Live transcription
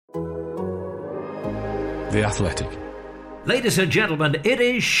The Athletic. Ladies and gentlemen, it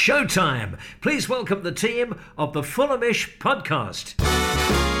is showtime. Please welcome the team of the Fulhamish podcast.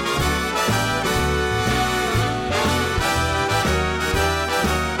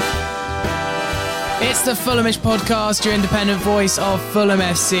 It's the Fulhamish podcast, your independent voice of Fulham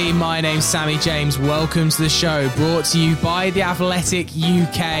FC. My name's Sammy James. Welcome to the show, brought to you by The Athletic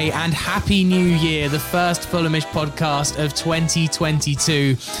UK, and Happy New Year, the first Fulhamish podcast of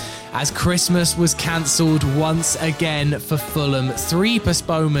 2022. As Christmas was cancelled once again for Fulham, 3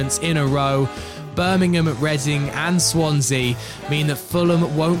 postponements in a row. Birmingham, Reading and Swansea mean that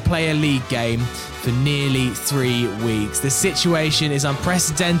Fulham won't play a league game for nearly 3 weeks. The situation is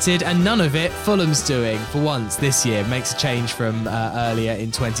unprecedented and none of it Fulham's doing for once this year. Makes a change from earlier in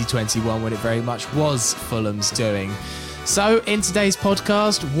 2021 when it very much was Fulham's doing. So in today's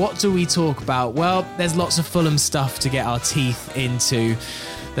podcast, what do we talk about? Well, there's lots of Fulham stuff to get our teeth into.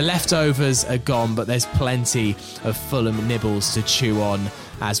 The leftovers are gone, but there's plenty of Fulham nibbles to chew on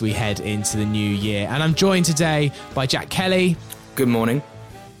as we head into the new year. And I'm joined today by Jack Kelly. Good morning.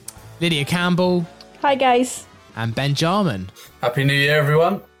 Lydia Campbell. Hi, guys. And Ben Jarman. Happy New Year,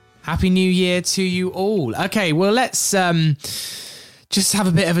 everyone. Happy New Year to you all. Okay, well, let's just have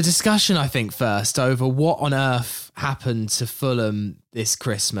a bit of a discussion, I think, first, over what on earth happened to Fulham this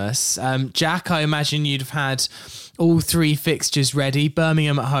Christmas. Jack, I imagine you'd have had all 3 fixtures ready,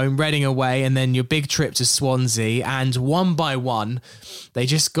 Birmingham at home, Reading away, and then your big trip to Swansea, and one by one, they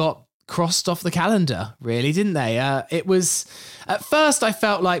just got crossed off the calendar, really, didn't they? It was, at first I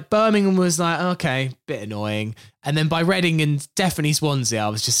felt like Birmingham was like, okay, bit annoying, and then by Reading and definitely Swansea, I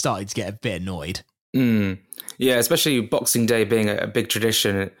was just starting to get a bit annoyed. Yeah, especially Boxing Day being a big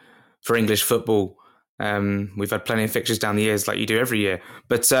tradition for English football. We've had plenty of fixtures down the years like you do every year.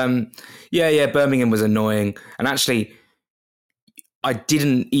 But Birmingham was annoying. And actually, I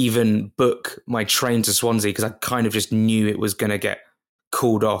didn't even book my train to Swansea because I kind of just knew it was going to get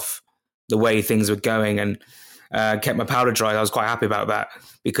called off the way things were going, and kept my powder dry. I was quite happy about that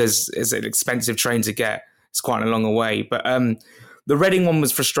because it's an expensive train to get. It's quite a long way. But the Reading one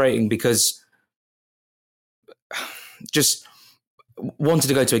was frustrating because just wanted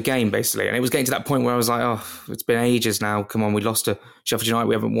to go to a game, basically. And it was getting to that point where I was like, oh, it's been ages now. Come on, we lost to Sheffield United.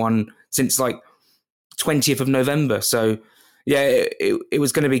 We haven't won since like 20th of November. So, yeah, it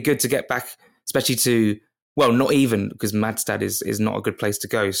was going to be good to get back, especially to, well, not even, because Madstad is not a good place to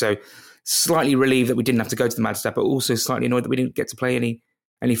go. So slightly relieved that we didn't have to go to the Madstad, but also slightly annoyed that we didn't get to play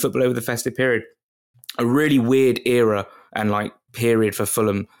any football over the festive period. A really weird era and like period for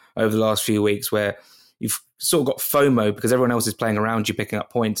Fulham over the last few weeks where you've sort of got FOMO because everyone else is playing around you, picking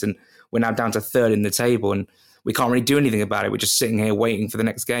up points, and we're now down to 3rd in the table and we can't really do anything about it. We're just sitting here waiting for the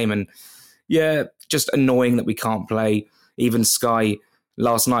next game. And yeah, just annoying that we can't play. Even Sky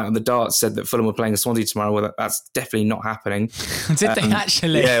last night on the darts said that Fulham were playing Swansea tomorrow. Well, that's definitely not happening. Did they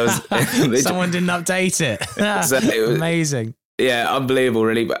actually? Yeah, it was, someone didn't update it. It was amazing. Yeah, unbelievable,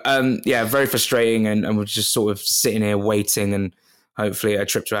 really. But yeah, very frustrating, and we're just sort of sitting here waiting, and hopefully a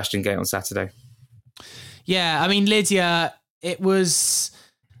trip to Ashton Gate on Saturday. Yeah, I mean, Lydia, it's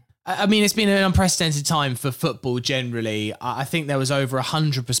been an unprecedented time for football generally. I think there was over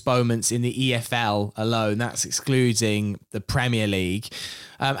 100 postponements in the EFL alone. That's excluding the Premier League.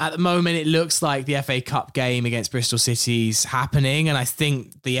 At the moment, it looks like the FA Cup game against Bristol City's happening, and I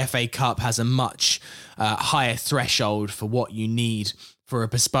think the FA Cup has a much higher threshold for what you need for a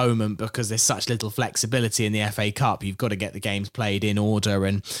postponement because there's such little flexibility in the FA Cup. You've got to get the games played in order.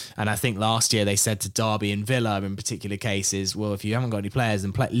 And I think last year they said to Derby and Villa in particular cases, well, if you haven't got any players,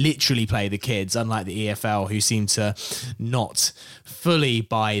 then literally play the kids, unlike the EFL, who seem to not fully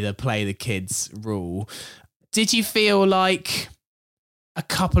buy the play the kids rule. Did you feel like a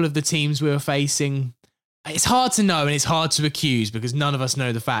couple of the teams we were facing, it's hard to know and it's hard to accuse because none of us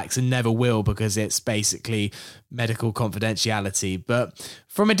know the facts and never will because it's basically medical confidentiality. But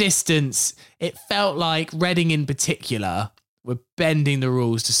from a distance, it felt like Reading in particular were bending the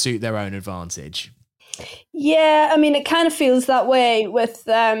rules to suit their own advantage. Yeah, I mean, it kind of feels that way with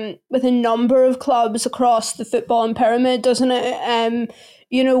a number of clubs across the footballing pyramid, doesn't it?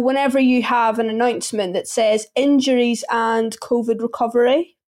 Whenever you have an announcement that says injuries and COVID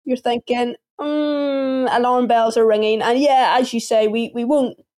recovery, you're thinking, alarm bells are ringing. And yeah, as you say, we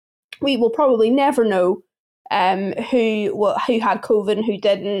will probably never know who had COVID and who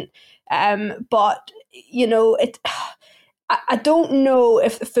didn't. But I don't know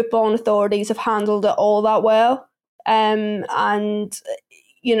if the footballing authorities have handled it all that well.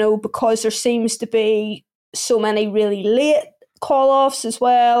 Because there seems to be so many really late call-offs as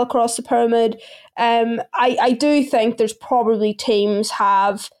well across the pyramid. I do think there's probably teams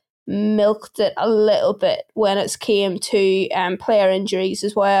have milked it a little bit when it came to player injuries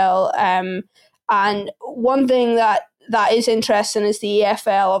as well. And one thing that is interesting is the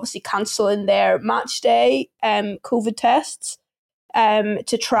EFL obviously cancelling their match day COVID tests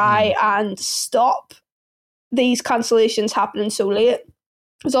to try and stop these cancellations happening so late.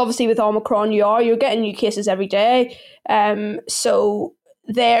 Because obviously with Omicron, you're getting new cases every day. So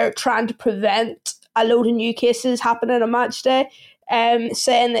they're trying to prevent a load of new cases happening on match day,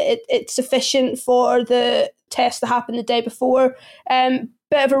 saying that it's sufficient for the test to happen the day before.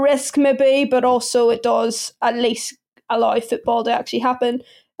 Bit of a risk maybe, but also it does at least allow football to actually happen.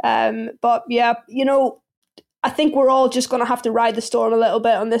 But yeah, I think we're all just going to have to ride the storm a little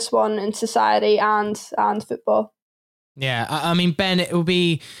bit on this one in society and football. Yeah, I mean, Ben, it will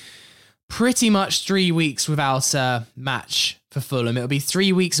be pretty much 3 weeks without a match for Fulham. It'll be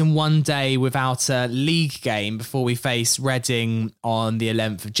 3 weeks and 1 day without a league game before we face Reading on the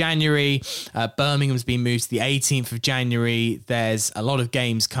 11th of January. Birmingham's been moved to the 18th of January. There's a lot of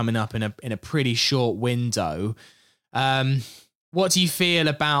games coming up in a pretty short window. What do you feel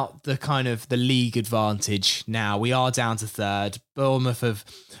about the league advantage now? We are down to third. Bournemouth have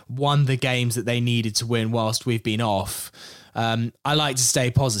won the games that they needed to win whilst we've been off. I like to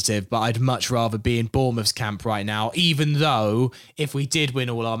stay positive, but I'd much rather be in Bournemouth's camp right now, even though if we did win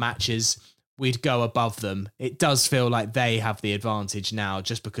all our matches, we'd go above them. It does feel like they have the advantage now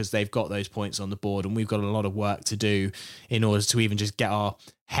just because they've got those points on the board and we've got a lot of work to do in order to even just get our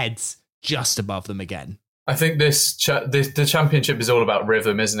heads just above them again. I think the championship is all about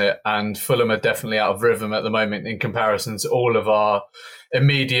rhythm, isn't it? And Fulham are definitely out of rhythm at the moment in comparison to all of our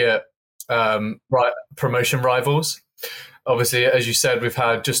immediate promotion rivals. Obviously, as you said, we've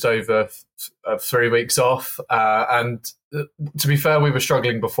had just over 3 weeks off. And to be fair, we were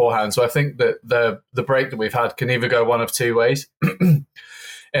struggling beforehand. So I think that the break that we've had can either go one of two ways.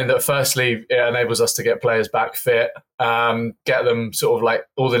 In that, firstly, it enables us to get players back fit, get them sort of like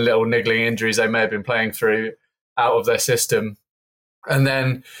all the little niggling injuries they may have been playing through out of their system. And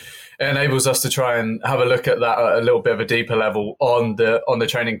then it enables us to try and have a look at that at a little bit of a deeper level on the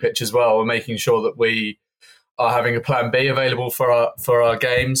training pitch as well, and making sure that we are having a plan B available for our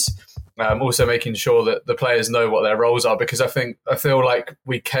games. Also making sure that the players know what their roles are, because I feel like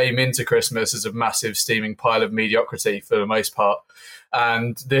we came into Christmas as a massive steaming pile of mediocrity for the most part.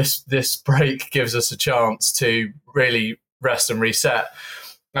 And this break gives us a chance to really rest and reset.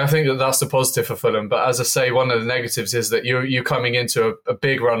 I think that's the positive for Fulham. But as I say, one of the negatives is that you're coming into a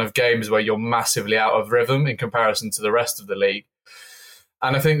big run of games where you're massively out of rhythm in comparison to the rest of the league.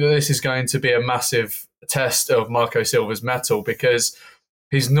 And I think that this is going to be a massive test of Marco Silva's mettle, because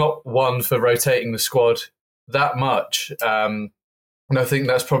he's not one for rotating the squad that much. And I think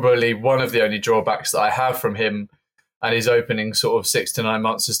that's probably one of the only drawbacks that I have from him and his opening sort of 6 to 9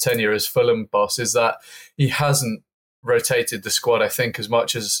 months as tenure as Fulham boss, is that he hasn't rotated the squad, I think, as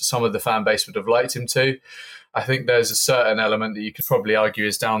much as some of the fan base would have liked him to. I think there's a certain element that you could probably argue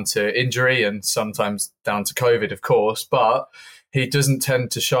is down to injury and sometimes down to COVID, of course, but he doesn't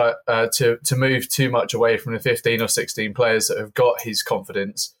tend to move too much away from the 15 or 16 players that have got his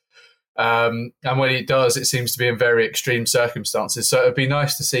confidence. And when he does, it seems to be in very extreme circumstances. So it'd be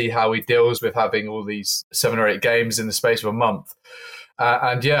nice to see how he deals with having all these 7 or 8 games in the space of a month.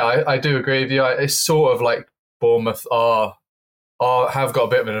 And yeah, I do agree with you. It's sort of like Bournemouth have got a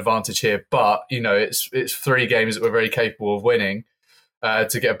bit of an advantage here, but it's 3 games that we're very capable of winning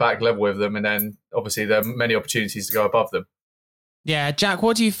to get back level with them, and then obviously there are many opportunities to go above them. Yeah, Jack,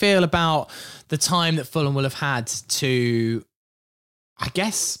 what do you feel about the time that Fulham will have had to, I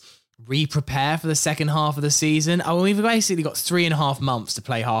guess, re-prepare for the second half of the season? Oh, we've basically got 3.5 months to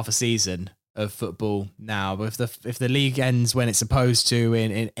play half a season of football now. But if the league ends when it's supposed to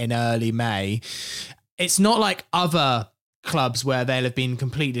in early May, it's not like other clubs where they'll have been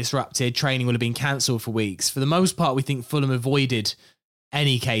completely disrupted, training will have been cancelled for weeks. For the most part, we think Fulham avoided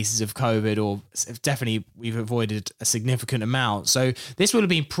any cases of COVID, or definitely we've avoided a significant amount. So this would have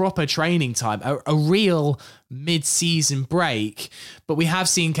been proper training time, a real mid-season break. But we have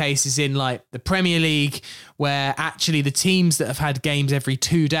seen cases in like the Premier League where actually the teams that have had games every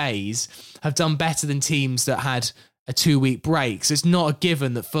 2 days have done better than teams that had a 2-week break. So it's not a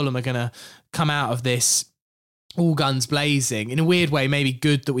given that Fulham are going to come out of this all guns blazing. In a weird way, maybe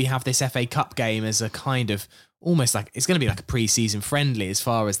good that we have this FA Cup game as a kind of almost like it's going to be like a pre-season friendly as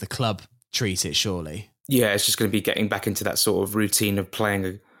far as the club treat it, surely. Yeah, it's just going to be getting back into that sort of routine of playing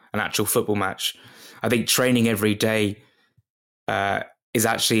an actual football match. I think training every day is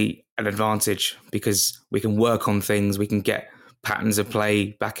actually an advantage because we can work on things, we can get patterns of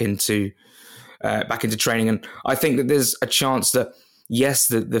play back into training. And I think that there's a chance that, yes,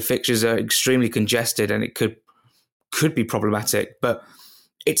 the fixtures are extremely congested and it could be problematic, but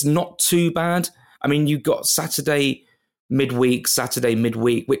it's not too bad. I mean, you've got Saturday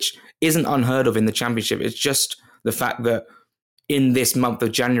midweek, which isn't unheard of in the Championship. It's just the fact that in this month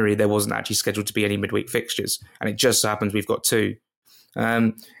of January, there wasn't actually scheduled to be any midweek fixtures, and it just so happens we've got 2.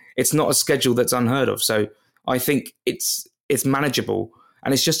 It's not a schedule that's unheard of, so I think it's manageable,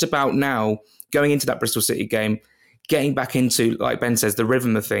 and it's just about now going into that Bristol City game, getting back into, like Ben says, the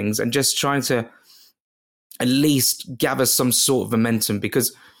rhythm of things, and just trying to at least gather some sort of momentum,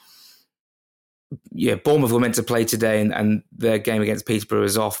 because Bournemouth were meant to play today and their game against Peterborough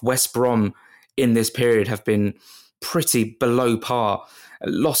is off. West Brom in this period have been pretty below par,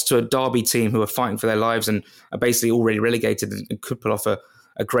 lost to a Derby team who are fighting for their lives and are basically already relegated and could pull off a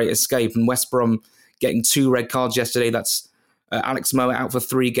great escape. And West Brom getting 2 red cards yesterday. That's Alex Mowatt out for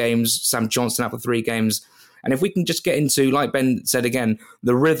 3 games, Sam Johnson out for 3 games. And if we can just get into, like Ben said again,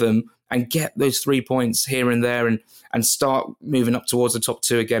 the rhythm and get those 3 points here and there and start moving up towards the top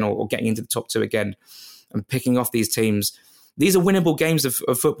 2 again, or getting into the top 2 again and picking off these teams. These are winnable games of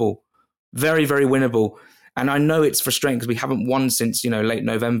football. Very, very winnable. And I know it's frustrating because we haven't won since, late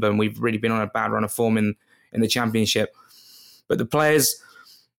November, and we've really been on a bad run of form in the Championship. But the players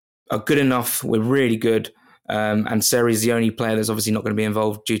are good enough. We're really good. And Seri's the only player that's obviously not going to be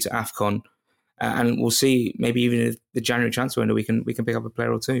involved due to AFCON. And we'll see, maybe even in the January transfer window, we can pick up a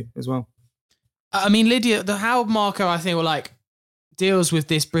player or 2 as well. I mean, Lydia, how Marco, I think, deals with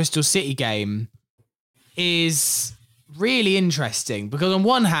this Bristol City game is really interesting, because on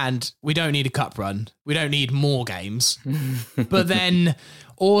one hand, we don't need a cup run. We don't need more games. But then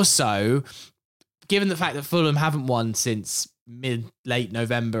also, given the fact that Fulham haven't won since late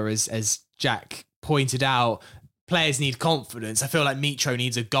November, as Jack pointed out, players need confidence. I feel like Mitro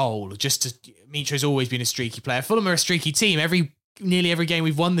needs a goal. Mitro's always been a streaky player. Fulham are a streaky team. Nearly every game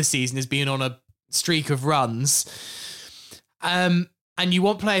we've won this season has been on a streak of runs. And you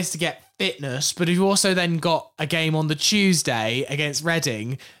want players to get fitness, but you've also then got a game on the Tuesday against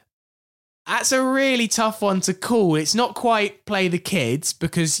Reading. That's a really tough one to call. It's not quite play the kids,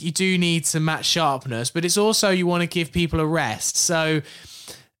 because you do need some match sharpness, but it's also you want to give people a rest. So,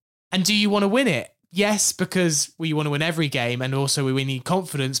 and do you want to win it? Yes, because we want to win every game, and also we need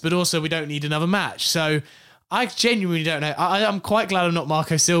confidence, but also we don't need another match. So I genuinely don't know. I'm quite glad I'm not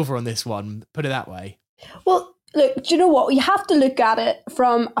Marco Silva on this one, put it that way. Well, look, do you know what? You have to look at it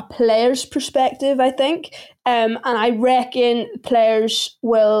from a player's perspective, I think. And I reckon players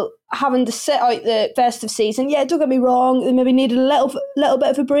will, having to sit out the festive season, don't get me wrong, they maybe needed a little bit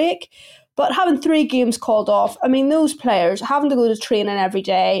of a break. But having 3 games called off, I mean, those players having to go to training every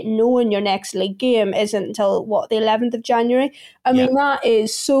day, knowing your next league game isn't until, the 11th of January? I mean, that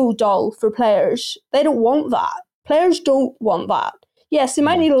is so dull for players. They don't want that. Players don't want that. Yes, they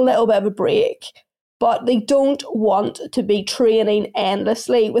might need a little bit of a break, but they don't want to be training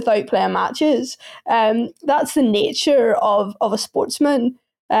endlessly without playing matches. That's the nature of a sportsman.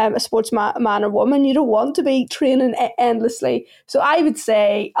 A sportsman or woman, you don't want to be training endlessly. So I would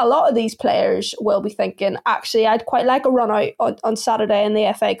say a lot of these players will be thinking, actually, I'd quite like a run out on Saturday in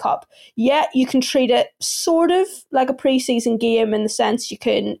the FA Cup. Yeah, you can treat it sort of like a pre-season game in the sense you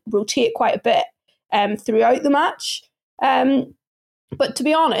can rotate quite a bit throughout the match. But to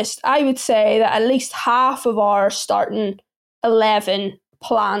be honest, I would say that at least half of our starting 11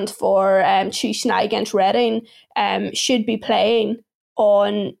 planned for Tuesday night against Reading should be playing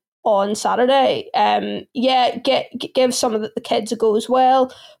on Saturday. Give some of the kids a go as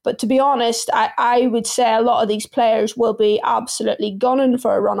well. But to be honest, I would say a lot of these players will be absolutely gunning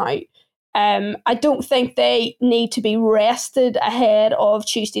for a run out. I don't think they need to be rested ahead of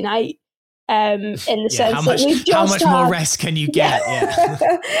Tuesday night. In the sense how much more rest can you get?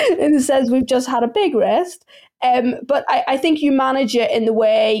 In the sense we've just had a big rest. But I think you manage it in the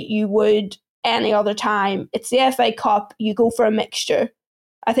way you would any other time. It's the FA Cup, you go for a mixture.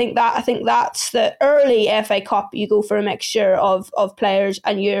 I think that's the early FA Cup, you go for a mixture of players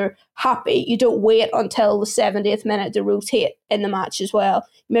and you're happy. You don't wait until the 70th minute to rotate in the match as well.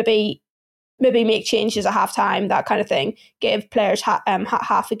 Maybe make changes at half time, that kind of thing. Give players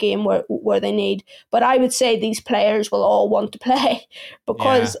half a game where they need. But I would say these players will all want to play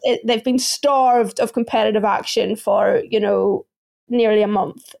because they've been starved of competitive action for, nearly a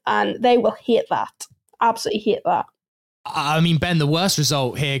month, and they will hate that. Absolutely hate that. I mean, Ben, the worst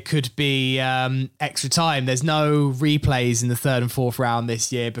result here could be extra time. There's no replays in the 3rd and 4th round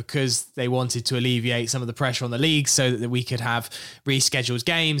this year because they wanted to alleviate some of the pressure on the league so that we could have rescheduled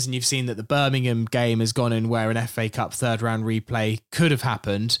games. And you've seen that the Birmingham game has gone in where an FA Cup 3rd round replay could have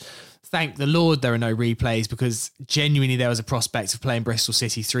happened. thank the Lord there are no replays, because genuinely there was a prospect of playing Bristol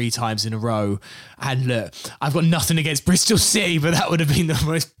City 3 times in a row. And look, I've got nothing against Bristol City, but that would have been the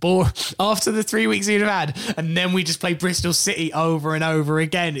most boring after the 3 weeks you'd have had. And then we just play Bristol City over and over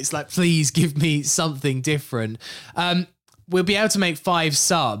again. It's like, please give me something different. We'll be able to make 5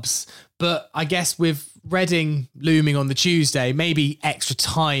 subs, but I guess with Reading looming on the Tuesday, maybe extra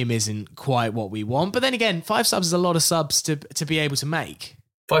time isn't quite what we want. But then again, 5 subs is a lot of subs to be able to make.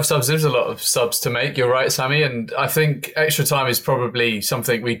 5 subs is a lot of subs to make. You're right, Sammy. And I think extra time is probably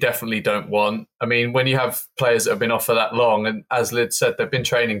something we definitely don't want. I mean, when you have players that have been off for that long, and as Lyd said, they've been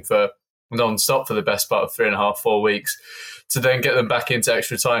training for non-stop for the best part of 3.5, 4 weeks, to then get them back into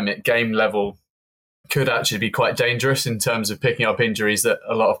extra time at game level could actually be quite dangerous in terms of picking up injuries that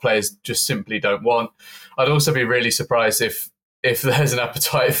a lot of players just simply don't want. I'd also be really surprised if there's an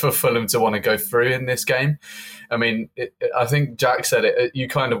appetite for Fulham to want to go through in this game. I mean, I think Jack said it, you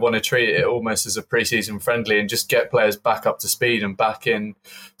kind of want to treat it almost as a pre-season friendly and just get players back up to speed and back in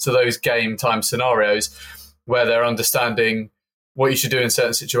to those game time scenarios where they're understanding what you should do in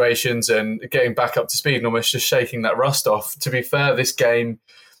certain situations and getting back up to speed and almost just shaking that rust off. To be fair, this game,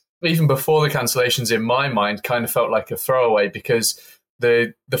 even before the cancellations, in my mind, kind of felt like a throwaway, because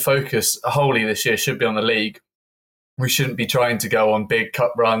the focus wholly this year should be on the league. We shouldn't be trying to go on big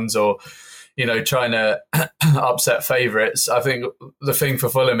cup runs or, trying to upset favourites. I think the thing for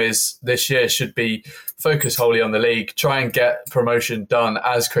Fulham is this year should be focus wholly on the league, try and get promotion done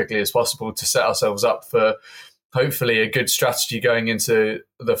as quickly as possible to set ourselves up for hopefully a good strategy going into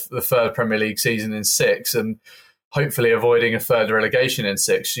the third Premier League season in 6, and hopefully avoiding a third relegation in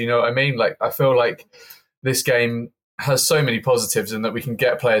 6. You know what I mean? Like, I feel like this game has so many positives in that we can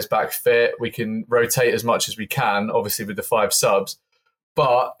get players back fit. We can rotate as much as we can, obviously with the 5 subs.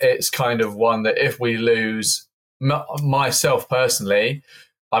 But it's kind of one that if we lose, myself personally,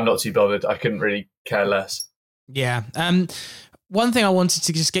 I'm not too bothered. I couldn't really care less. Yeah. One thing I wanted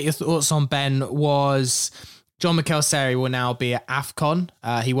to just get your thoughts on, Ben, was John Mikel Seri will now be at AFCON.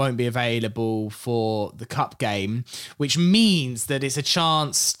 He won't be available for the Cup game, which means that it's a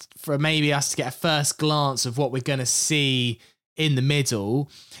chance for maybe us to get a first glance of what we're going to see in the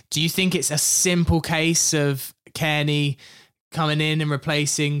middle. Do you think it's a simple case of Kearney coming in and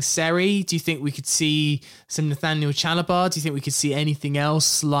replacing Seri? Do you think we could see some Nathaniel Chalobah? Do you think we could see anything else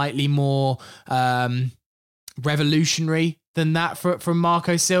slightly more revolutionary than that from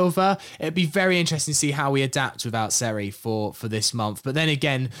Marco Silva? It'd be very interesting to see how we adapt without Seri for this month. But then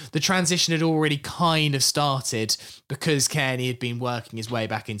again, the transition had already kind of started because Kearney had been working his way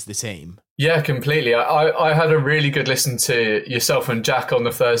back into the team. Yeah, completely. I had a really good listen to yourself and Jack on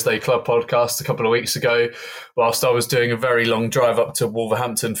the Thursday Club podcast a couple of weeks ago whilst I was doing a very long drive up to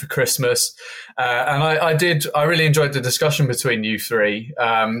Wolverhampton for Christmas. And I really enjoyed the discussion between you three,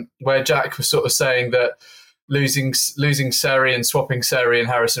 where Jack was sort of saying that losing Seri and swapping Seri and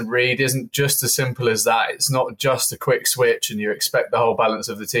Harrison Reed isn't just as simple as that. It's not just a quick switch and you expect the whole balance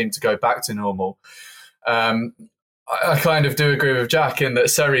of the team to go back to normal. I kind of do agree with Jack in that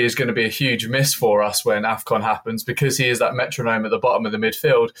Seri is going to be a huge miss for us when AFCON happens, because he is that metronome at the bottom of the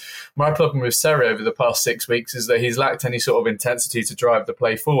midfield. My problem with Seri over the past 6 weeks is that he's lacked any sort of intensity to drive the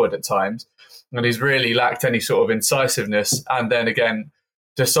play forward at times, and he's really lacked any sort of incisiveness and then again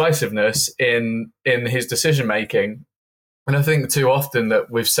decisiveness in his decision making. And I think too often that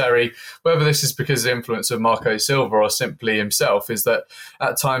with Seri, whether this is because of the influence of Marco Silva or simply himself, is that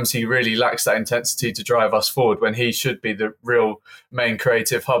at times he really lacks that intensity to drive us forward when he should be the real main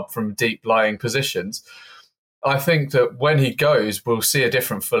creative hub from deep lying positions. I think that when he goes, we'll see a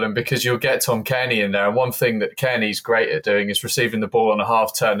different Fulham, because you'll get Tom Kearney in there. And one thing that Kearney's great at doing is receiving the ball on a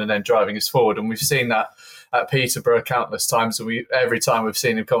half turn and then driving us forward. And we've seen that at Peterborough countless times. So every time we've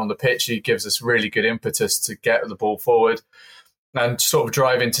seen him come on the pitch, he gives us really good impetus to get the ball forward and sort of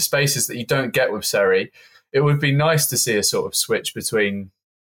drive into spaces that you don't get with Seri. It would be nice to see a sort of switch between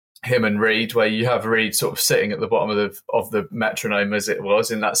him and Reed, where you have Reed sort of sitting at the bottom of the metronome, as it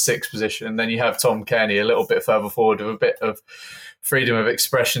was, in that 6th position. And then you have Tom Kearney a little bit further forward with a bit of freedom of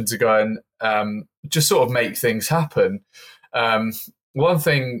expression to go and just sort of make things happen. One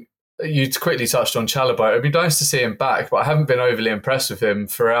thing you quickly touched on, Chalobah. It'd be nice to see him back, but I haven't been overly impressed with him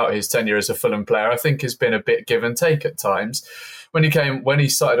throughout his tenure as a Fulham player. I think it's been a bit give and take at times. When he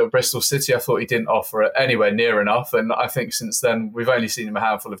started at Bristol City, I thought he didn't offer it anywhere near enough. And I think since then, we've only seen him a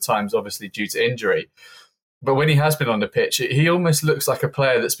handful of times, obviously due to injury. But when he has been on the pitch, he almost looks like a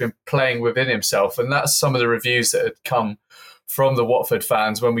player that's been playing within himself. And that's some of the reviews that had come from the Watford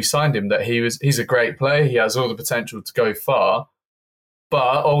fans when we signed him, that he's a great player. He has all the potential to go far.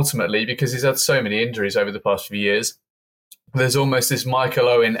 But ultimately, because he's had so many injuries over the past few years, there's almost this Michael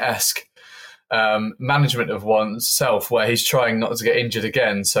Owen-esque management of oneself where he's trying not to get injured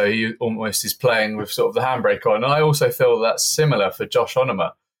again. So he almost is playing with sort of the handbrake on. And I also feel that's similar for Josh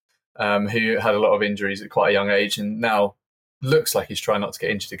Onomah, who had a lot of injuries at quite a young age and now looks like he's trying not to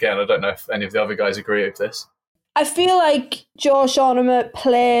get injured again. I don't know if any of the other guys agree with this. I feel like Josh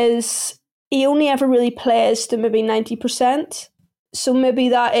Onomah he only ever really plays to maybe 90%. So maybe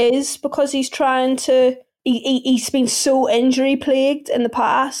that is because he's trying to, he's been so injury plagued in the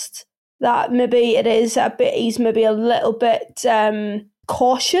past that maybe it is he's maybe a little bit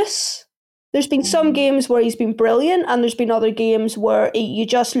cautious. There's been some games where he's been brilliant, and there's been other games where you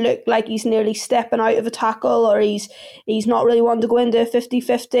just look like he's nearly stepping out of a tackle, or he's not really wanting to go into a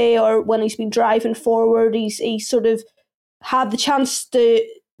 50-50, or when he's been driving forward, he's sort of had the chance to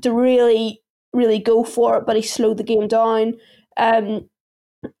really, really go for it, but he slowed the game down. I'm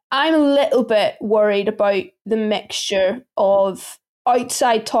a little bit worried about the mixture of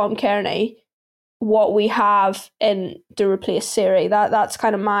outside Tom Kearney, what we have in to replace Seri. That's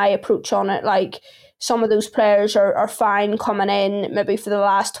kind of my approach on it. Like, some of those players are fine coming in maybe for the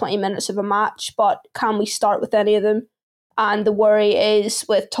last 20 minutes of a match, but can we start with any of them? And the worry is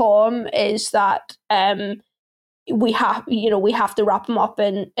with Tom is that we have to wrap him up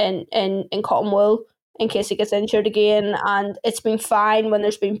in cotton wool in case he gets injured again. And it's been fine when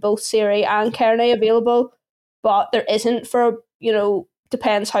there's been both Seri and Kearney available, but there isn't for,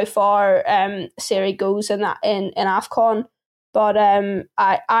 depends how far Seri goes in AFCON. But I'm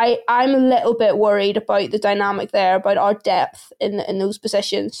a little bit worried about the dynamic there, about our depth in those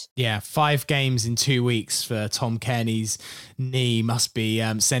positions. Yeah, 5 games in 2 weeks for Tom Kearney's knee must be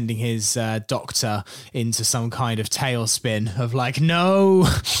sending his doctor into some kind of tailspin of like, no,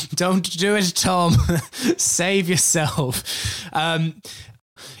 don't do it, Tom. Save yourself.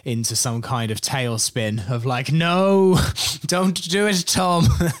 Into some kind of tailspin of like, no, don't do it, Tom.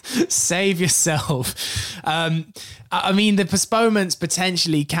 Save yourself. I mean, the postponements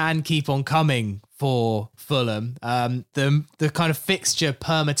potentially can keep on coming for Fulham. The kind of fixture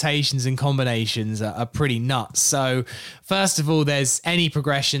permutations and combinations are pretty nuts. So first of all, there's any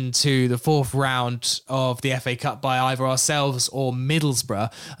progression to the 4th round of the FA Cup by either ourselves or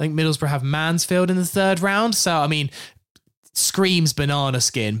Middlesbrough. I think Middlesbrough have Mansfield in the 3rd round. So, I mean, screams banana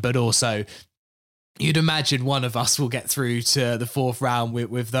skin, but also you'd imagine one of us will get through to the 4th round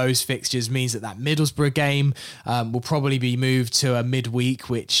with those fixtures. Means that Middlesbrough game will probably be moved to a midweek,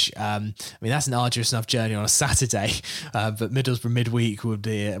 which that's an arduous enough journey on a Saturday, but Middlesbrough midweek would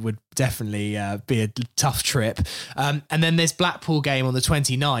definitely be a tough trip. And then there's Blackpool game on the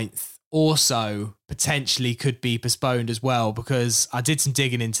 29th. Also potentially could be postponed as well, because I did some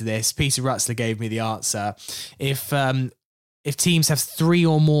digging into this. Peter Rutzler gave me the answer. If teams have 3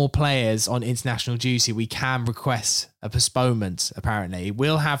 or more players on international duty, we can request a postponement, apparently.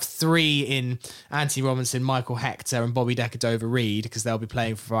 We'll have 3 in Anthony Robinson, Michael Hector and Bobby Decordova-Reid, because they'll be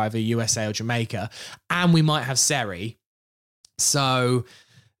playing for either USA or Jamaica. And we might have Seri. So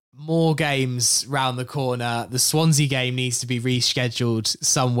more games round the corner. The Swansea game needs to be rescheduled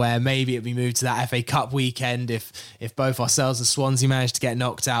somewhere. Maybe it'll be moved to that FA Cup weekend if both ourselves and Swansea manage to get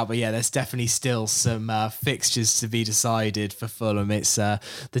knocked out. But yeah, there's definitely still some fixtures to be decided for Fulham. It's the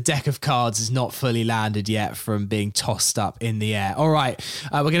deck of cards is not fully landed yet from being tossed up in the air. All right,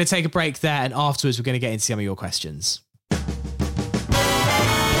 we're going to take a break there, and afterwards we're going to get into some of your questions.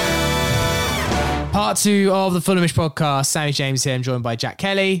 Part 2 of the Fulhamish podcast. Sammy James here. I'm joined by Jack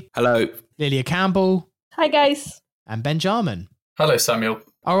Kelly. Hello. Lilia Campbell. Hi, guys. And Ben Jarman. Hello, Samuel.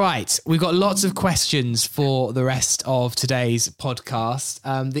 All right, we've got lots of questions for the rest of today's podcast.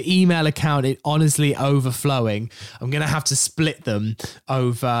 The email account is honestly overflowing. I'm going to have to split them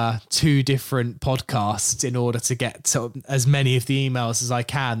over 2 different podcasts in order to get to as many of the emails as I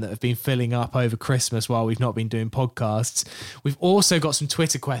can that have been filling up over Christmas while we've not been doing podcasts. We've also got some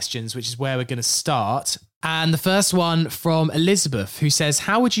Twitter questions, which is where we're going to start. And the first one from Elizabeth, who says,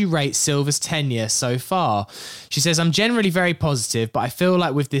 how would you rate Silva's tenure so far? She says, I'm generally very positive, but I feel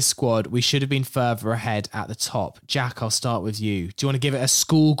like with this squad, we should have been further ahead at the top. Jack, I'll start with you. Do you want to give it a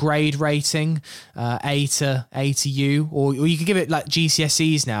school grade rating, A to U? Or you could give it like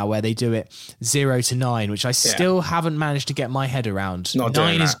GCSEs now, where they do it 0 to 9, which I still haven't managed to get my head around.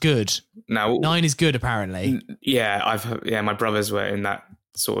 9 is good. No, 9 is good, apparently. Yeah, my brothers were in that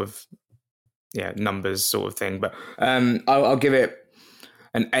sort of numbers sort of thing, but I'll give it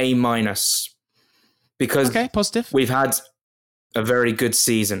an A- because positive. We've had a very good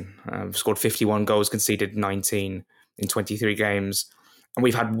season. We've scored 51 goals, conceded 19 in 23 games, and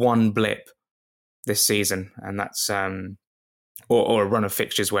we've had one blip this season, and that's or a run of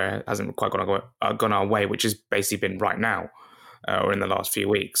fixtures where it hasn't quite gone our way, which has basically been right now or in the last few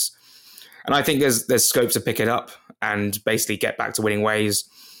weeks. And I think there's scope to pick it up and basically get back to winning ways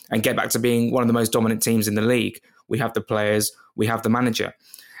and get back to being one of the most dominant teams in the league. We have the players, we have the manager.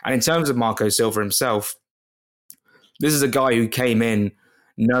 And in terms of Marco Silva himself, this is a guy who came in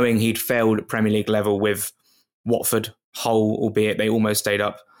knowing he'd failed at Premier League level with Watford, Hull, albeit they almost stayed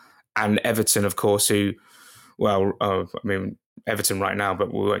up, and Everton, of course, who, Everton right now,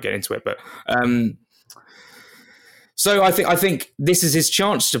 but we won't get into it. But so I think this is his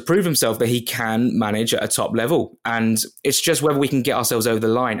chance to prove himself that he can manage at a top level. And it's just whether we can get ourselves over the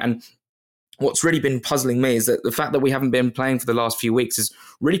line. And what's really been puzzling me is that the fact that we haven't been playing for the last few weeks has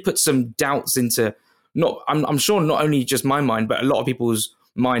really put some doubts into, I'm sure not only just my mind, but a lot of people's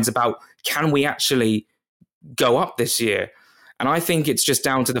minds about, can we actually go up this year? And I think it's just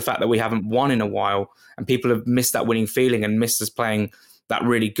down to the fact that we haven't won in a while and people have missed that winning feeling and missed us playing that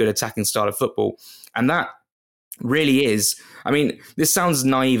really good attacking style of football. And that really is, this sounds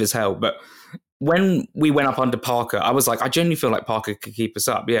naive as hell, but when we went up under Parker, I was like, I genuinely feel like Parker could keep us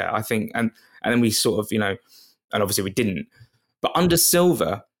up. Yeah, I think. And then we sort of, and obviously we didn't. But under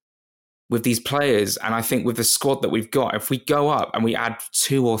Silva, with these players, and I think with the squad that we've got, if we go up and we add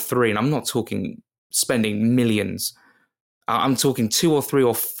 2 or 3, and I'm not talking spending millions, I'm talking 2 or 3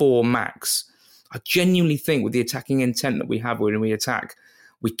 or 4 max. I genuinely think with the attacking intent that we have when we attack,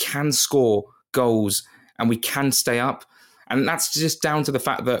 we can score goals and we can stay up. And that's just down to the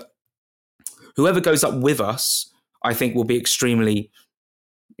fact that whoever goes up with us, I think will be extremely,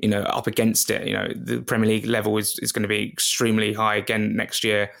 up against it. The Premier League level is going to be extremely high again next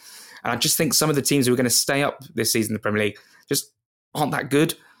year. And I just think some of the teams who are going to stay up this season in the Premier League just aren't that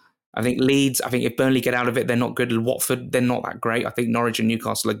good. I think Leeds, if Burnley get out of it, they're not good. Watford, they're not that great. I think Norwich and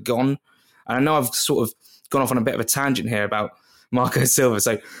Newcastle are gone. And I know I've sort of gone off on a bit of a tangent here about Marco Silva.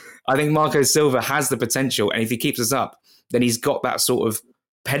 So I think Marco Silva has the potential. And if he keeps us up, then he's got that sort of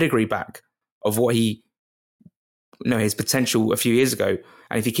pedigree back of what his potential a few years ago.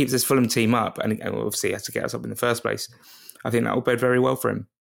 And if he keeps this Fulham team up, and obviously he has to get us up in the first place, I think that will bode very well for him.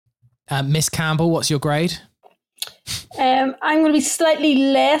 Miss Campbell, what's your grade? I'm going to be slightly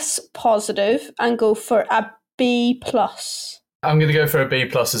less positive and go for a B+. I'm going to go for a B+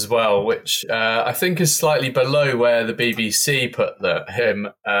 as well, which I think is slightly below where the BBC put him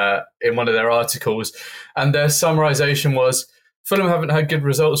in one of their articles. And their summarisation was, Fulham haven't had good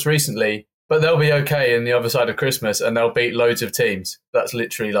results recently, but they'll be okay in the other side of Christmas and they'll beat loads of teams. That's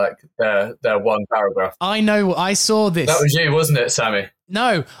literally like their one paragraph. I know. I saw this. That was you, wasn't it, Sammy?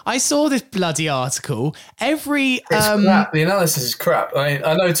 No, I saw this bloody article. It's crap. The analysis is crap. I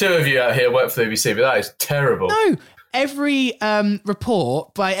know 2 of you out here work for the BBC, but that is terrible. No, every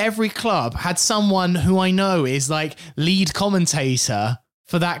report by every club had someone who I know is like lead commentator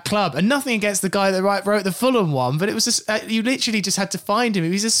for that club, and nothing against the guy that wrote the Fulham one, but it was just you literally just had to find him. He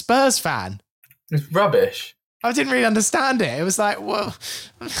was a Spurs fan. It's rubbish. I didn't really understand it. It was like, well,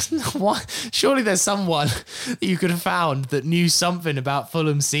 what? Surely there's someone that you could have found that knew something about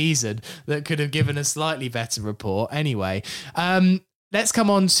Fulham's season that could have given a slightly better report. Anyway, let's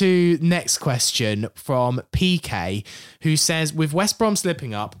come on to next question from PK, who says, with West Brom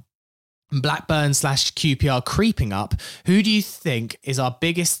slipping up, Blackburn/QPR creeping up, who do you think is our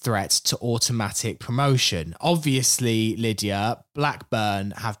biggest threat to automatic promotion? Obviously, Lydia,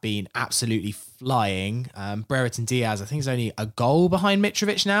 Blackburn have been absolutely flying. Brereton Diaz, I think, is only a goal behind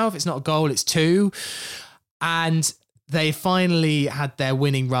Mitrovic now. If it's not a goal, it's 2. And they finally had their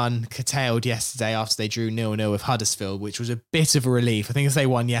winning run curtailed yesterday after they drew 0-0 with Huddersfield, which was a bit of a relief. I think if they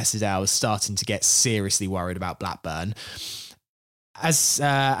won yesterday, I was starting to get seriously worried about Blackburn. As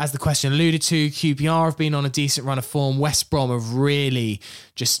the question alluded to, QPR have been on a decent run of form. West Brom have really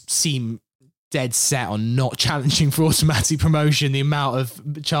just seemed dead set on not challenging for automatic promotion, the amount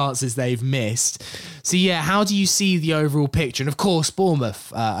of chances they've missed. So yeah, how do you see the overall picture? And of course,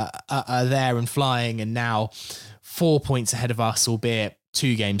 Bournemouth are there and flying and now 4 points ahead of us, albeit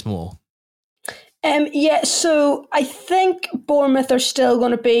 2 games more. So I think Bournemouth are still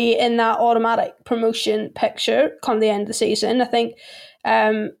going to be in that automatic promotion picture come the end of the season. I think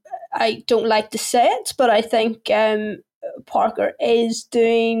I don't like to say it, but I think Parker is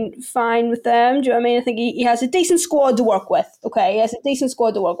doing fine with them. Do you know what I mean? I think he has a decent squad to work with. Okay, he has a decent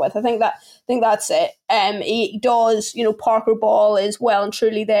squad to work with. I think that's it. He does, Parker ball is well and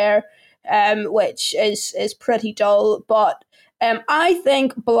truly there, which is pretty dull, but. I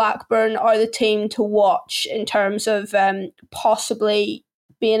think Blackburn are the team to watch in terms of possibly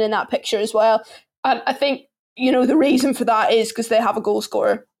being in that picture as well. And I think, the reason for that is because they have a goal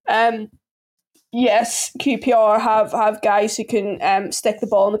scorer. yes, QPR have guys who can stick the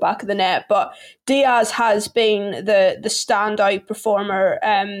ball in the back of the net, but Diaz has been the standout performer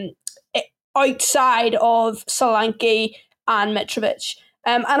outside of Solanke and Mitrovic.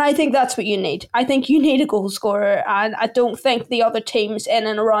 And I think that's what you need. I think you need a goal scorer, and I don't think the other teams in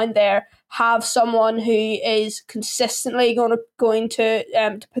and around there have someone who is consistently going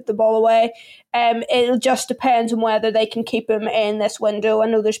to put the ball away. It'll just depend on whether they can keep him in this window. I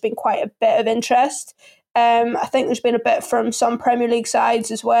know there's been quite a bit of interest. I think there's been a bit from some Premier League sides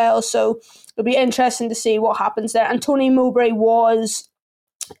as well, so it'll be interesting to see what happens there. And Tony Mowbray was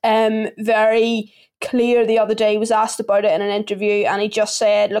very clear the other day. He was asked about it in an interview, and he just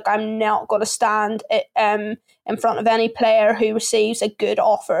said, look, I'm not going to stand in front of any player who receives a good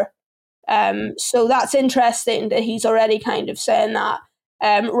offer. So that's interesting that he's already kind of saying that,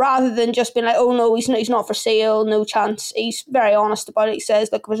 rather than just being like, oh no, he's not for sale, no chance. He's very honest about it. He says,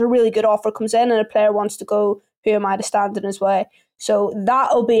 look, if there's a really good offer comes in and a player wants to go, who am I to stand in his way? So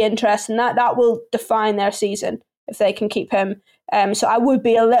that'll be interesting. That will define their season if they can keep him. So I would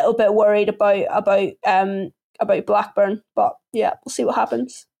be a little bit worried about Blackburn, but yeah, we'll see what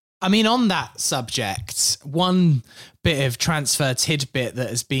happens. I mean, on that subject, one bit of transfer tidbit that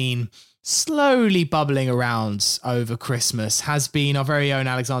has been slowly bubbling around over Christmas has been our very own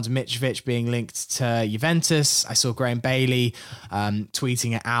Alexander Mitrovic being linked to Juventus. I saw Graham Bailey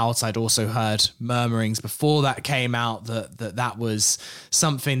tweeting it out. I'd also heard murmurings before that came out that was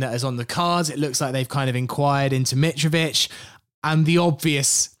something that is on the cards. It looks like they've kind of inquired into Mitrovic, and the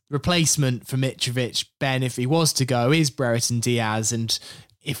obvious replacement for Mitrovic, Ben, if he was to go, is Brereton Diaz. And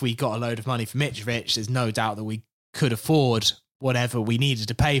if we got a load of money for Mitrovic, there's no doubt that we could afford whatever we needed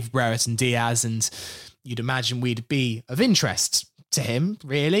to pay for Brereton Diaz, and you'd imagine we'd be of interest to him,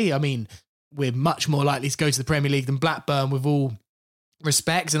 really. I mean, we're much more likely to go to the Premier League than Blackburn, with all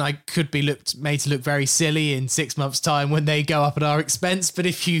respect, and I could be made to look very silly in 6 months' time when they go up at our expense. But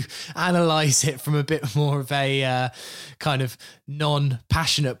if you analyse it from a bit more of a kind of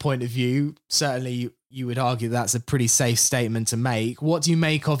non-passionate point of view, certainly you would argue that's a pretty safe statement to make. What do you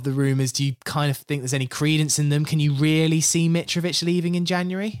make of the rumours? Do you kind of think there's any credence in them? Can you really see Mitrovic leaving in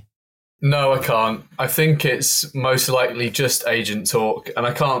January? No, I can't. I think it's most likely just agent talk, and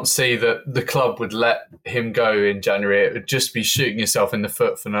I can't see that the club would let him go in January. It would just be shooting yourself in the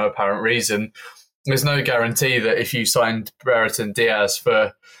foot for no apparent reason. There's no guarantee that if you signed Brereton Diaz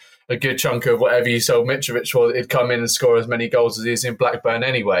for a good chunk of whatever you sold Mitrovic for, it'd come in and score as many goals as he is in Blackburn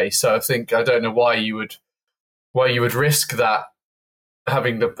anyway. So I don't know why you would risk that,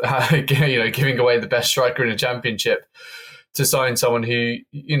 having giving away the best striker in the Championship to sign someone who,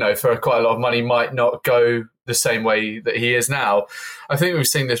 for quite a lot of money might not go the same way that he is now. I think we've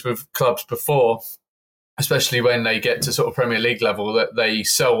seen this with clubs before, especially when they get to sort of Premier League level, that they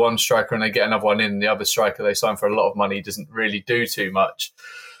sell one striker and they get another one in, and the other striker they sign for a lot of money doesn't really do too much.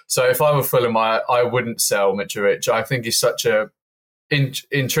 So if I were Fulham, I wouldn't sell Mitrovic. I think he's such a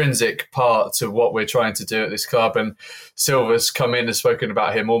intrinsic part to what we're trying to do at this club, and Silva's come in and spoken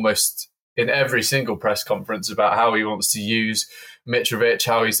about him almost in every single press conference about how he wants to use Mitrovic,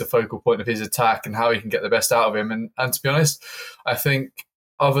 how he's the focal point of his attack, and how he can get the best out of him. And to be honest, I think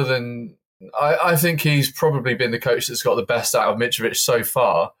I think he's probably been the coach that's got the best out of Mitrovic so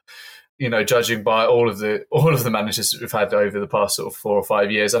far. Judging by all of the managers that we've had over the past sort of 4 or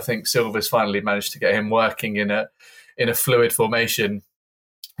 5 years, I think Silva's finally managed to get him working in a fluid formation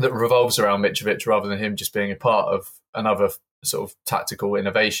that revolves around Mitrovic, rather than him just being a part of another sort of tactical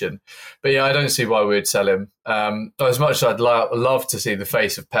innovation. But yeah, I don't see why we'd sell him. As much as I'd love to see the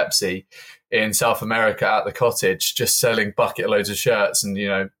face of Pepsi in South America at the Cottage, just selling bucket loads of shirts,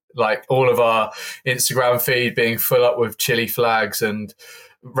 and like all of our Instagram feed being full up with Chile flags and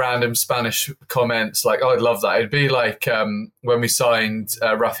random Spanish comments. Like, I'd love that. It'd be like when we signed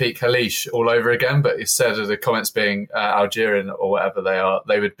Rafiq Halish all over again, but instead of the comments being Algerian or whatever they are,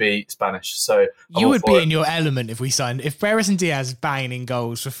 they would be Spanish. So you would be in your element if we signed. If Brereton Diaz is banging in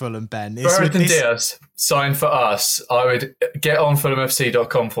goals for Fulham, Ben. Brereton Diaz signed for us, I would get on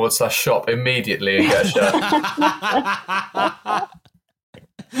fulhamfc.com/shop immediately and get a shirt.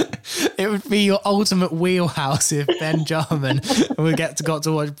 It would be your ultimate wheelhouse if Ben Jarman got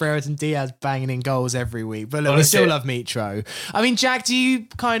to watch Brereton Diaz banging in goals every week. But look, we still love Mitro. I mean, Jack, do you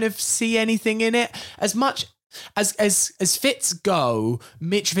kind of see anything in it? As much as fits go,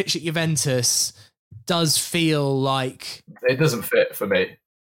 Mitrovic at Juventus does feel like... It doesn't fit for me.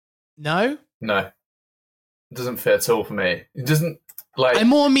 No? No. It doesn't fit at all for me. It doesn't... I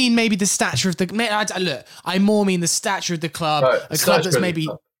more mean maybe the stature of the... Look, I more mean the stature of the club. A club that's maybe...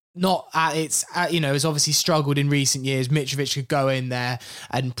 not at its, has obviously struggled in recent years. Mitrovic could go in there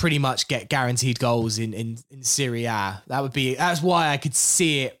and pretty much get guaranteed goals in Serie A. That's why I could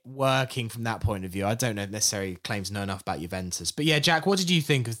see it working from that point of view. I don't know necessarily claim to know enough about Juventus, but yeah, Jack, what did you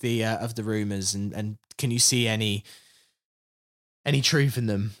think of the rumours, and can you see any truth in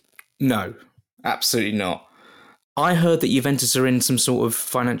them? No, absolutely not. I heard that Juventus are in some sort of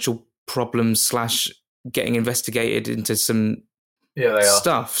financial problems / getting investigated into some they are.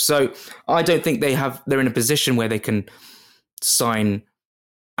 stuff. So I don't think they're in a position where they can sign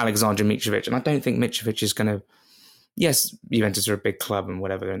Alexander Mitrovic. And I don't think Mitrovic is going to, yes, Juventus are a big club and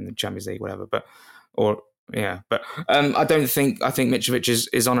whatever, they're in the Champions League, whatever, I think Mitrovic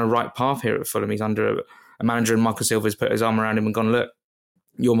is on a right path here at Fulham. He's under a manager, and Marco Silva's put his arm around him and gone, look,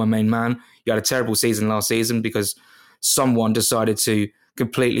 you're my main man. You had a terrible season last season because someone decided to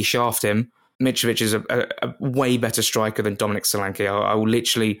completely shaft him. Mitrovic is a way better striker than Dominic Solanke. I will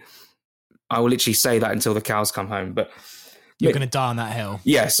literally say that until the cows come home. But you're going to die on that hill.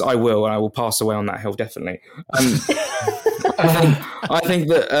 Yes, I will, and I will pass away on that hill definitely. I think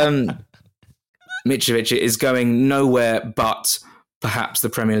that Mitrovic is going nowhere but perhaps the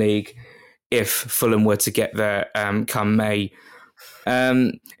Premier League if Fulham were to get there come May.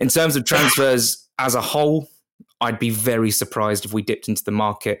 In terms of transfers as a whole, I'd be very surprised if we dipped into the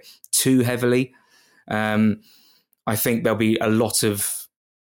market too heavily. I think there'll be a lot of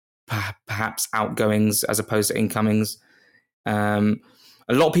perhaps outgoings as opposed to incomings. A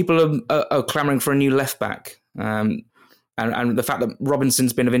lot of people are clamouring for a new left back. And the fact that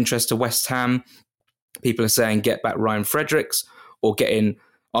Robinson's been of interest to West Ham, people are saying get back Ryan Fredericks or get in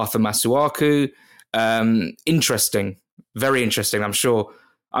Arthur Masuaku. Interesting, very interesting. I'm sure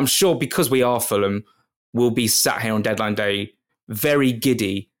because we are Fulham, we'll be sat here on deadline day very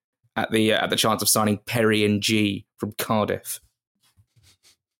giddy at the chance of signing Perry and G from Cardiff.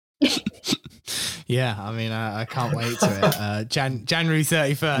 Yeah, I mean, I can't wait to it. January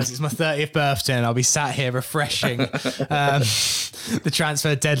 31st, it's my 30th birthday, and I'll be sat here refreshing the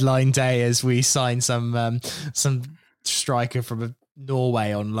transfer deadline day as we sign some striker from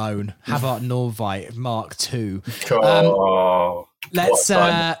Norway on loan, Havart Norvite, Mark II. Let's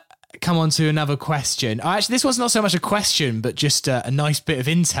come on to another question. Actually, this was not so much a question, but just a nice bit of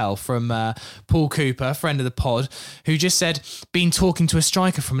intel from Paul Cooper, friend of the pod, who just said, been talking to a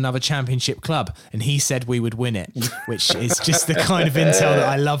striker from another championship club, and he said we would win it, which is just the kind of intel that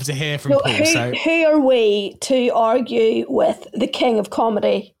I love to hear from Paul. Who are we to argue with the king of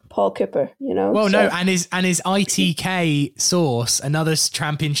comedy, Paul Cooper, Well, no, and his ITK source, another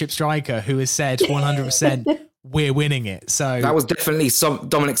championship striker who has said 100% we're winning it. So that was definitely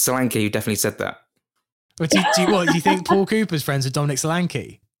Dominic Solanke who definitely said that. But do you think Paul Cooper's friends with Dominic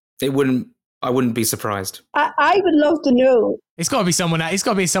Solanke? I wouldn't be surprised. I would love to know. It's got to be someone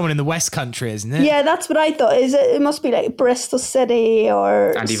in the West Country, isn't it? Yeah, that's what I thought. It must be like Bristol City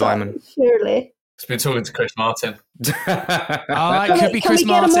or Andy Vyman. Surely. He's been talking to Chris Martin. It could be Chris Martin. Can we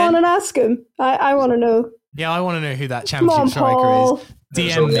get him on and ask him? I want to know. Yeah, I want to know who that championship striker is.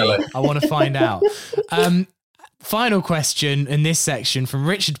 DM me. I want to find out. Final question in this section from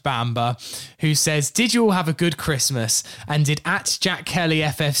Richard Bamber, who says, did you all have a good Christmas? And did at Jack Kelly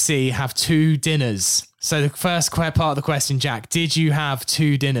FFC have 2 dinners? So the first part of the question, Jack, did you have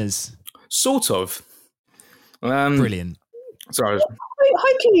 2 dinners? Sort of. Brilliant. Sorry.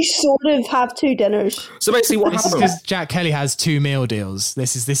 How can you sort of have 2 dinners? So basically what happened... because Jack Kelly has 2 meal deals.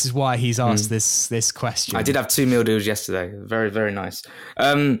 This is why he's asked this question. I did have 2 meal deals yesterday. Very, very nice.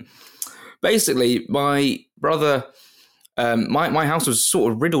 Basically, my brother, my house was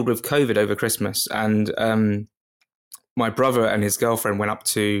sort of riddled with COVID over Christmas, and my brother and his girlfriend went up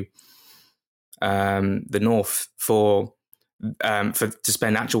to the north to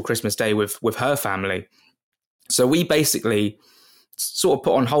spend actual Christmas Day with her family. So we basically sort of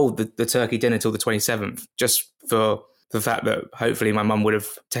put on hold the turkey dinner till the 27th, just for the fact that hopefully my mum would have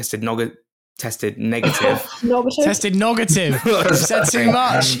tested negative. Tested negative. You said too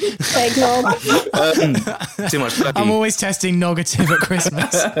much. Too much turkey. I'm always testing negative at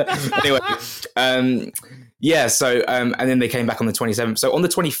Christmas. Anyway, yeah. So and then they came back on the 27th. So on the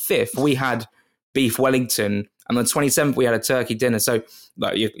 25th we had beef Wellington, and on the 27th we had a turkey dinner. So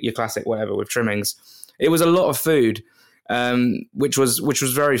like your classic whatever with trimmings. It was a lot of food, which was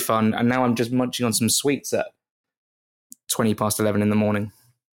very fun. And now I'm just munching on some sweets at 11:20 in the morning.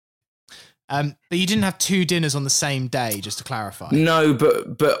 But you didn't have 2 dinners on the same day, just to clarify. No,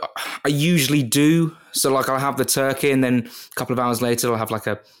 but I usually do. So like I'll have the turkey, and then a couple of hours later I'll have like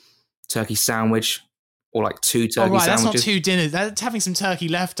a turkey sandwich, or like 2 turkey sandwiches. That's not 2 dinners. That's having some turkey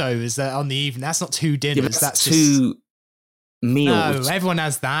leftovers on the evening. That's not 2 dinners. Yeah, that's 2. Meals. No, everyone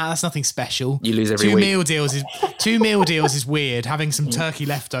has that. That's nothing special. You lose every two week. Two meal deals is weird. Having some turkey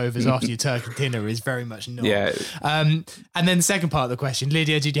leftovers after your turkey dinner is very much not. Yeah. And then the second part of the question,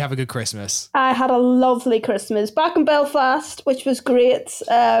 Lydia, did you have a good Christmas? I had a lovely Christmas back in Belfast, which was great.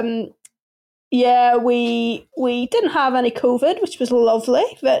 Yeah, we didn't have any COVID, which was lovely.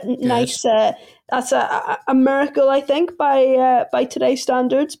 But nice. That's a miracle, I think, by today's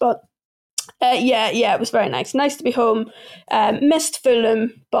standards. But yeah, it was very nice. Nice to be home. Missed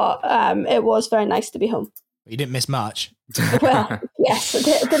Fulham, but it was very nice to be home. You didn't miss much. Well, yes, I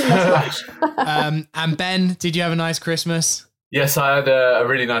didn't miss much. And Ben, did you have a nice Christmas? Yes, I had a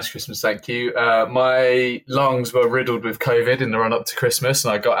really nice Christmas, thank you. My lungs were riddled with COVID in the run-up to Christmas,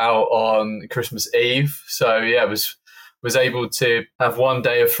 and I got out on Christmas Eve. So, yeah, was able to have one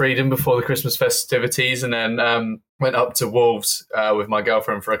day of freedom before the Christmas festivities, and then went up to Wolves with my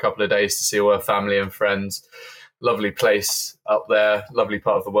girlfriend for a couple of days to see all her family and friends. Lovely place up there, lovely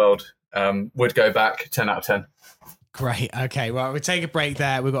part of the world. Would go back, 10 out of 10. Great. Okay, well, we'll take a break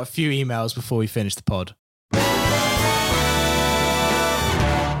there. We've got a few emails before we finish the pod.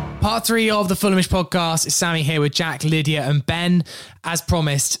 Part 3 of the Fulhamish podcast is Sammy here with Jack, Lydia and Ben. As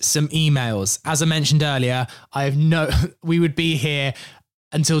promised, some emails. As I mentioned earlier, we would be here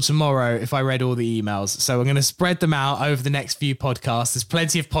until tomorrow if I read all the emails. So I'm going to spread them out over the next few podcasts. There's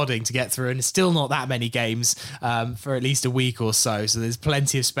plenty of podding to get through, and it's still not that many games for at least a week or so. So there's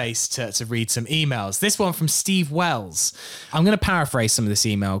plenty of space to read some emails. This one from Steve Wells. I'm going to paraphrase some of this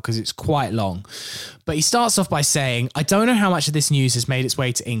email because it's quite long. But he starts off by saying, I don't know how much of this news has made its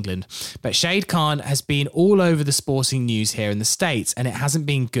way to England, but Shade Khan has been all over the sporting news here in the States, and it hasn't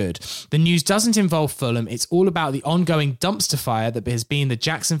been good. The news doesn't involve Fulham. It's all about the ongoing dumpster fire that has been the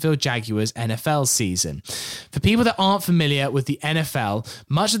Jacksonville Jaguars NFL season. For people that aren't familiar with the NFL,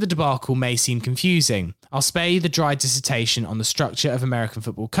 much of the debacle may seem confusing. I'll spare you the dry dissertation on the structure of American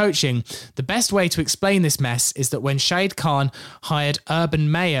football coaching. The best way to explain this mess is that when Shade Khan hired Urban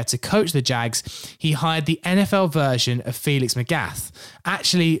Meyer to coach the Jags, he hired the NFL version of Felix Magath.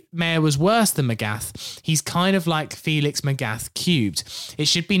 Actually, Meyer was worse than Magath. He's kind of like Felix Magath cubed. It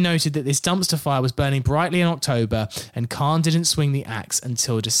should be noted that this dumpster fire was burning brightly in October, and Khan didn't swing the axe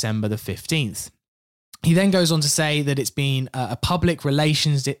until December the 15th. He then goes on to say that it's been a public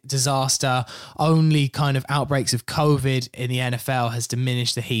relations disaster. Only kind of outbreaks of COVID in the NFL has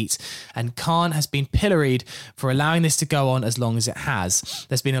diminished the heat, and Khan has been pilloried for allowing this to go on as long as it has.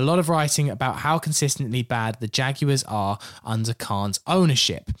 There's been a lot of writing about how consistently bad the Jaguars are under Khan's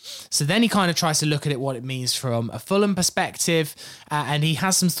ownership. So then he kind of tries to look at it, what it means from a Fulham perspective, and he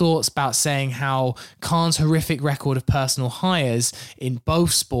has some thoughts about saying how Khan's horrific record of personal hires in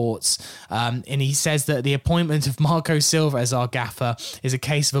both sports, and he says that the appointment of Marco Silva as our gaffer is a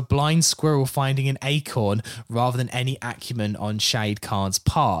case of a blind squirrel finding an acorn rather than any acumen on Shade Khan's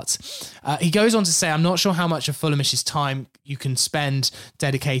part. He goes on to say, I'm not sure how much of Fulhamish's time you can spend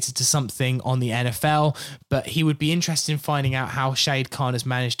dedicated to something on the NFL, but he would be interested in finding out how Shade Khan has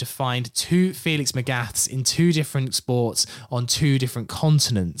managed to find two Felix Magaths in two different sports on two different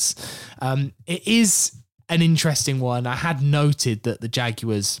continents. It is an interesting one. I had noted that the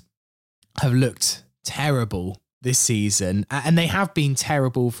Jaguars have looked terrible this season, and they have been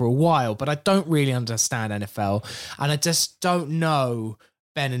terrible for a while, but I don't really understand NFL, and I just don't know,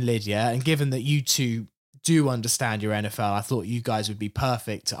 Ben and Lydia, and given that you two do understand your NFL, I thought you guys would be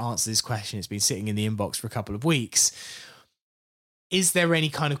perfect to answer this question. It's been sitting in the inbox for a couple of weeks. Is there any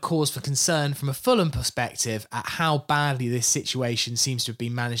kind of cause for concern from a Fulham perspective at how badly this situation seems to have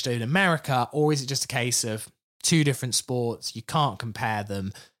been managed in America, or is it just a case of two different sports, you can't compare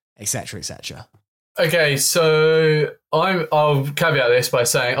them, etc., etc.? Okay, so I'll caveat this by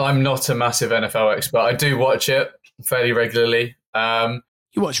saying I'm not a massive NFL expert. I do watch it fairly regularly. You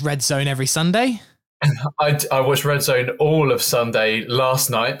watch Red Zone every Sunday? I watched Red Zone all of Sunday last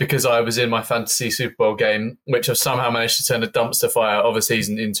night because I was in my fantasy Super Bowl game, which I've somehow managed to turn a dumpster fire of a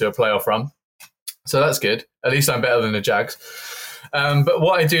season into a playoff run. So that's good. At least I'm better than the Jags. But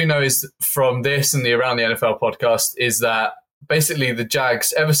what I do know is from this and the Around the NFL podcast is that basically the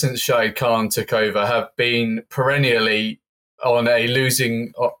Jags, ever since Shahid Khan took over, have been perennially on a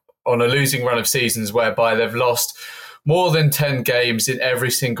losing run of seasons whereby they've lost more than 10 games in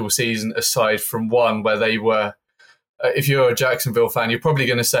every single season aside from one where they were, if you're a Jacksonville fan, you're probably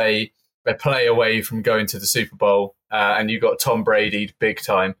going to say they play away from going to the Super Bowl, and you got Tom Brady big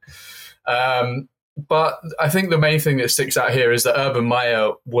time. But I think the main thing that sticks out here is that Urban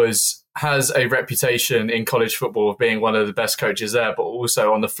Meyer has a reputation in college football of being one of the best coaches there, but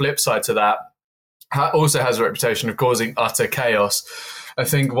also on the flip side to that, also has a reputation of causing utter chaos. I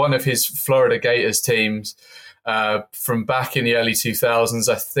think one of his Florida Gators teams from back in the early 2000s.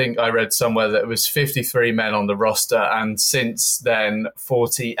 I think I read somewhere that it was 53 men on the roster, and since then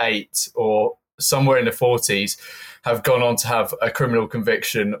 48 or somewhere in the 40s have gone on to have a criminal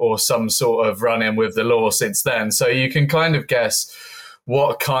conviction or some sort of run-in with the law since then. So you can kind of guess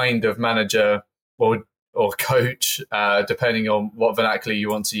what kind of manager or coach, depending on what vernacular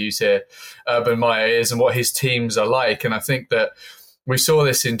you want to use here, Urban Meyer is and what his teams are like. And I think that we saw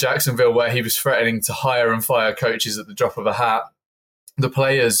this in Jacksonville, where he was threatening to hire and fire coaches at the drop of a hat. The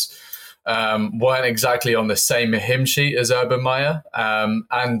players weren't exactly on the same hymn sheet as Urban Meyer.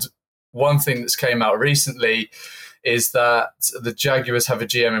 And one thing that's came out recently is that the Jaguars have a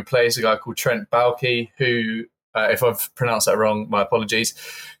GM in place, a guy called Trent Baalke, who, if I've pronounced that wrong, my apologies,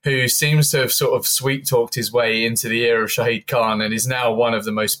 who seems to have sort of sweet-talked his way into the ear of Shahid Khan and is now one of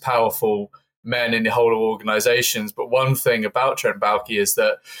the most powerful men in the whole of organizations. But one thing about Trent Baalke is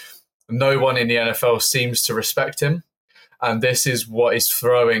that no one in the NFL seems to respect him. And this is what is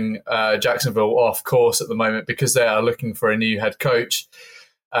throwing Jacksonville off course at the moment, because they are looking for a new head coach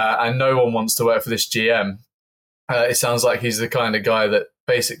and no one wants to work for this GM. It sounds like he's the kind of guy that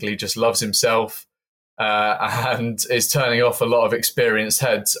basically just loves himself and is turning off a lot of experienced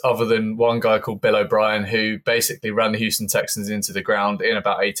heads, other than one guy called Bill O'Brien, who basically ran the Houston Texans into the ground in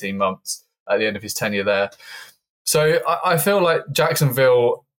about 18 months at the end of his tenure there. So I feel like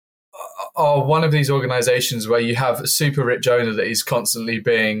Jacksonville are one of these organizations where you have a super rich owner that is constantly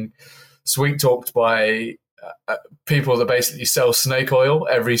being sweet-talked by people that basically sell snake oil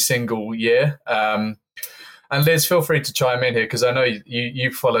every single year. And Liz, feel free to chime in here, because I know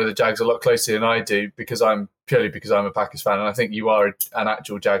you follow the Jags a lot closer than I do, because I'm a Packers fan, and I think you are an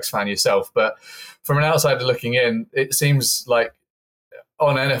actual Jags fan yourself. But from an outsider looking in, it seems like,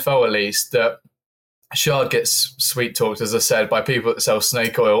 on NFL at least, that Shard gets sweet-talked, as I said, by people that sell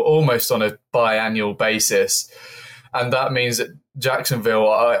snake oil almost on a biannual basis. And that means that Jacksonville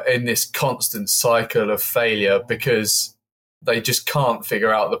are in this constant cycle of failure, because they just can't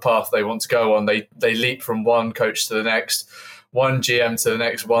figure out the path they want to go on. They leap from one coach to the next, one GM to the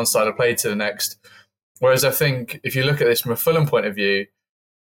next, one style of play to the next. Whereas I think if you look at this from a Fulham point of view,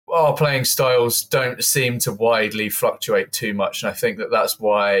 our playing styles don't seem to widely fluctuate too much. And I think that that's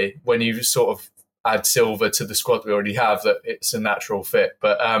why, when you sort of add Silva to the squad we already have, that it's a natural fit.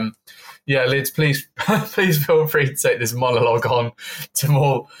 But yeah, Liz, please feel free to take this monologue on to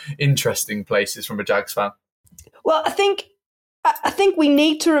more interesting places from a Jags fan. Well, I think we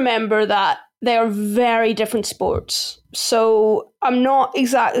need to remember that they are very different sports. So I'm not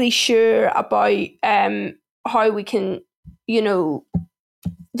exactly sure about how we can,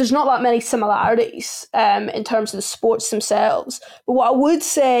 there's not that many similarities in terms of the sports themselves. But what I would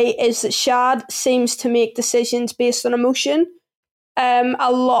say is that Shad seems to make decisions based on emotion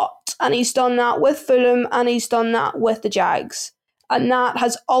a lot. And he's done that with Fulham and he's done that with the Jags. And that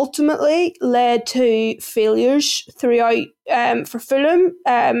has ultimately led to failures throughout for Fulham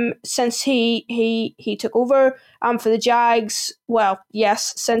since he took over, and for the Jags, well,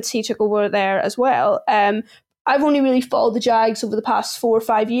 yes, since he took over there as well. I've only really followed the Jags over the past 4 or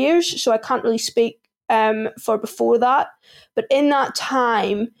 5 years, so I can't really speak for before that. But in that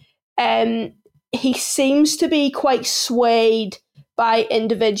time, he seems to be quite swayed by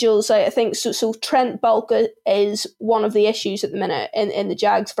individuals. I think so Trent Baalke is one of the issues at the minute in the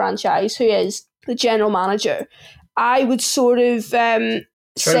Jags franchise, who is the general manager. I would sort of Trent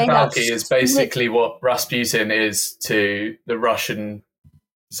Baalke is basically what Rasputin is to the Russian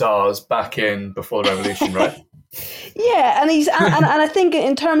Tsars back in before the revolution, right? Yeah, and he's and I think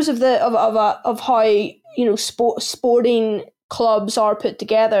in terms of how sporting clubs are put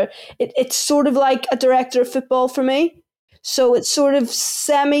together, it's sort of like a director of football for me. So it's sort of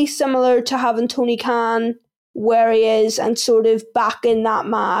semi-similar to having Tony Khan where he is and sort of backing that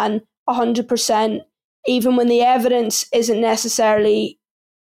man 100%, even when the evidence isn't necessarily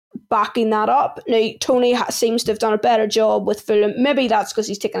backing that up. Now, Tony seems to have done a better job with Fulham. Maybe that's because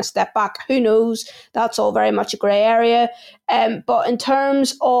he's taken a step back. Who knows? That's all very much a grey area. But in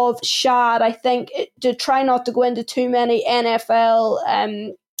terms of Shad, I think to try not to go into too many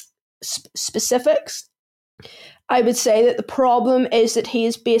NFL specifics, I would say that the problem is that he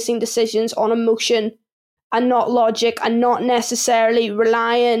is basing decisions on emotion and not logic, and not necessarily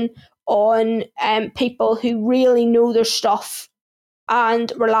relying on people who really know their stuff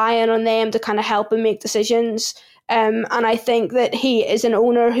and relying on them to kind of help him make decisions. And I think that he is an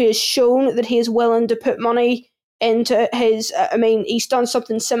owner who has shown that he is willing to put money into his... he's done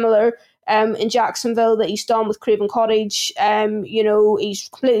something similar in Jacksonville that he's done with Craven Cottage. He's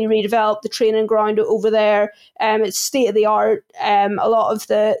completely redeveloped the training ground over there. It's state of the art. A lot of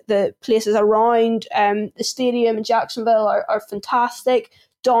the places around the stadium in Jacksonville are fantastic,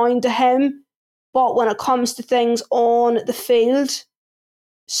 down to him. But when it comes to things on the field,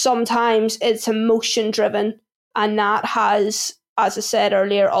 sometimes it's emotion driven, and that has, as I said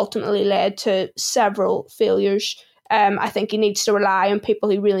earlier, ultimately led to several failures. I think he needs to rely on people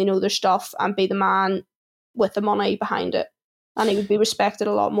who really know their stuff and be the man with the money behind it, and he would be respected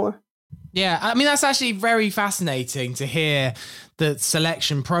a lot more. Yeah, I mean, that's actually very fascinating to hear the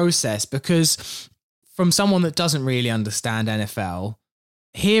selection process, because from someone that doesn't really understand NFL,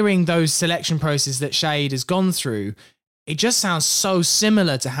 hearing those selection processes that Shade has gone through, it just sounds so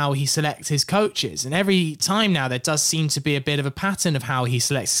similar to how he selects his coaches. And every time now, there does seem to be a bit of a pattern of how he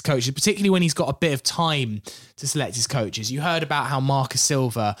selects his coaches, particularly when he's got a bit of time to select his coaches. You heard about how Marcus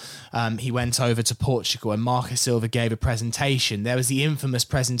Silva, he went over to Portugal and Marcus Silva gave a presentation. There was the infamous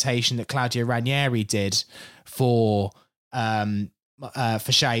presentation that Claudio Ranieri did for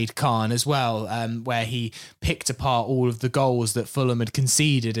Shahid Khan as well, where he picked apart all of the goals that Fulham had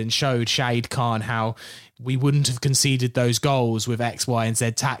conceded and showed Shahid Khan how we wouldn't have conceded those goals with X, Y, and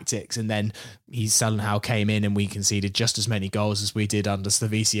Z tactics. And then he somehow came in and we conceded just as many goals as we did under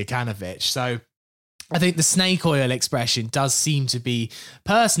Slavica Jokanovic. So I think the snake oil expression does seem to be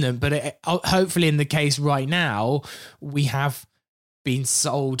pertinent, but hopefully in the case right now, we have been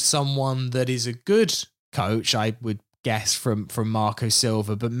sold someone that is a good coach, I would guess, from Marco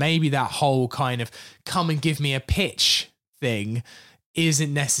Silva, but maybe that whole kind of come and give me a pitch thing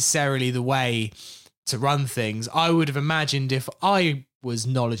isn't necessarily the way to run things. I would have imagined if I was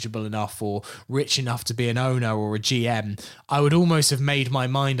knowledgeable enough or rich enough to be an owner or a GM, I would almost have made my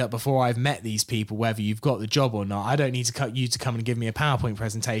mind up before I've met these people, whether you've got the job or not. I don't need to cut you to come and give me a PowerPoint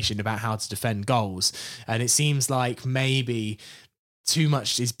presentation about how to defend goals. And it seems like maybe too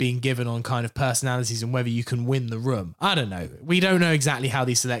much is being given on kind of personalities and whether you can win the room. I don't know. We don't know exactly how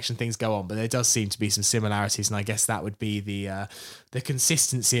these selection things go on, but there does seem to be some similarities, and I guess that would be the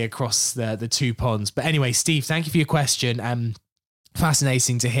consistency across the two ponds. But anyway, Steve, thank you for your question.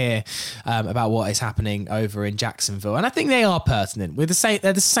 Fascinating to hear about what is happening over in Jacksonville, and I think they are pertinent. They're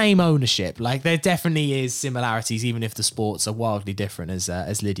the same ownership. Like, there definitely is similarities, even if the sports are wildly different,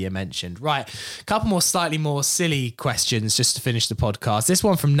 as Lydia mentioned. Right, a couple more slightly more silly questions just to finish the podcast. This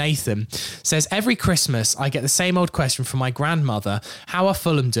one from Nathan says, every Christmas I get the same old question from my grandmother: how are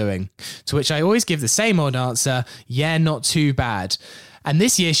Fulham doing? To which I always give the same old answer: yeah, not too bad. And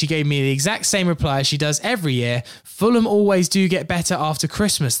this year she gave me the exact same reply as she does every year: Fulham always do get better after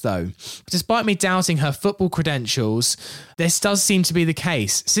Christmas though. Despite me doubting her football credentials, this does seem to be the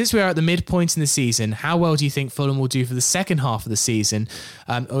case. Since we are at the midpoint in the season, how well do you think Fulham will do for the second half of the season?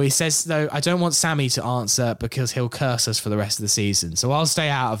 Or he says, though, I don't want Sammy to answer because he'll curse us for the rest of the season. So I'll stay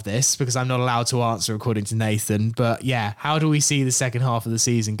out of this because I'm not allowed to answer according to Nathan. But yeah, how do we see the second half of the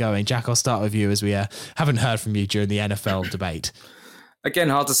season going? Jack, I'll start with you, as we haven't heard from you during the NFL debate. Again,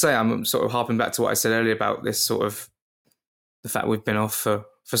 hard to say. I'm sort of harping back to what I said earlier about this sort of the fact we've been off for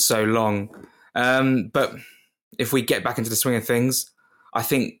so long. But if we get back into the swing of things, I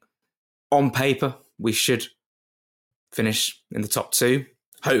think on paper we should finish in the top two.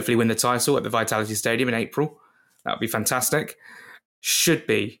 Hopefully win the title at the Vitality Stadium in April. That would be fantastic. Should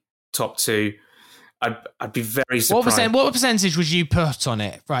be top two. I'd be very surprised. What percentage would you put on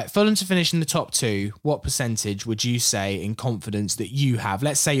it? Right, Fulham to finish in the top two, what percentage would you say in confidence that you have?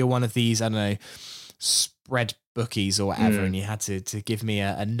 Let's say you're one of these, I don't know, spread bookies or whatever, and you had to give me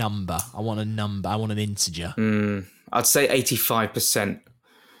a number. I want a number. I want an integer. I'd say 85%.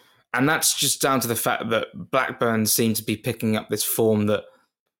 And that's just down to the fact that Blackburn seem to be picking up this form that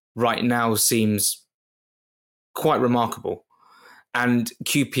right now seems quite remarkable. And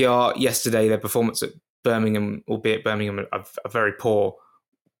QPR yesterday, their performance at Birmingham, albeit Birmingham are very poor,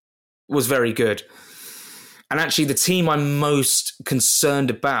 was very good. And actually, the team I'm most concerned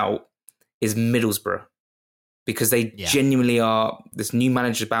about is Middlesbrough, because they genuinely are. This new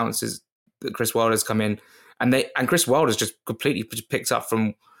manager bounces that Chris Wilder's come in, and Chris Wilder's just completely picked up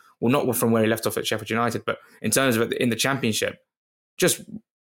from, well, not from where he left off at Sheffield United, but in terms of in the Championship, just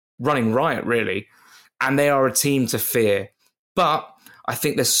running riot really. And they are a team to fear. But I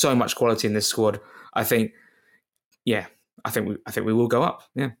think there's so much quality in this squad. I think we will go up.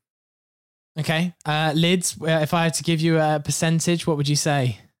 Yeah. Okay, Lids. If I had to give you a percentage, what would you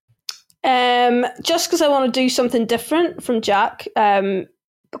say? Just because I want to do something different from Jack,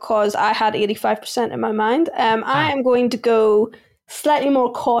 because I had 85% in my mind. I am going to go slightly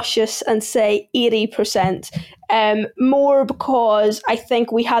more cautious and say 80%. More because I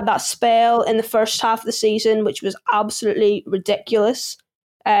think we had that spell in the first half of the season, which was absolutely ridiculous.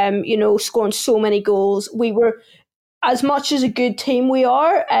 Scoring so many goals. We were, as much as a good team we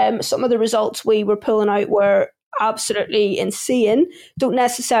are, some of the results we were pulling out were absolutely insane. Don't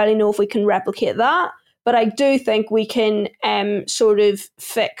necessarily know if we can replicate that, but I do think we can sort of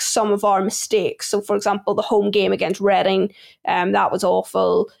fix some of our mistakes. So, for example, the home game against Reading, that was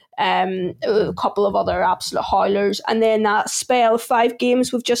awful. A couple of other absolute howlers. And then that spell of 5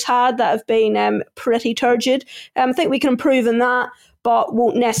 games we've just had that have been pretty turgid. I think we can improve in that, but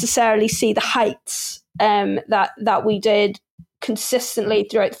won't necessarily see the heights that we did consistently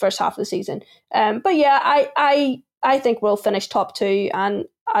throughout the first half of the season. But yeah, I think we'll finish top 2, and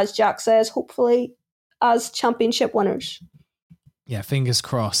as Jack says, hopefully as championship winners. Yeah, fingers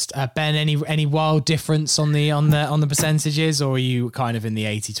crossed. Ben, any wild difference on the percentages, or are you kind of in the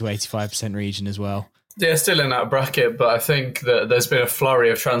 80 to 85% region as well? Yeah, still in that bracket, but I think that there's been a flurry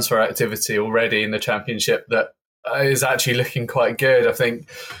of transfer activity already in the championship that is actually looking quite good. I think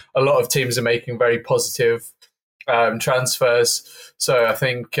a lot of teams are making very positive transfers. So I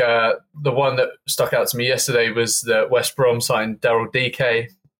think the one that stuck out to me yesterday was that West Brom signed Daryl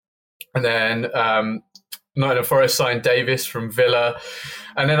Dike, and then Nottingham Forest signed Davis from Villa,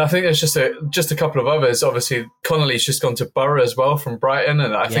 and then I think there's just a couple of others. Obviously, Connolly's just gone to Borough as well from Brighton,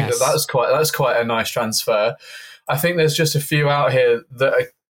 and I think that's quite a nice transfer. I think there's just a few out here that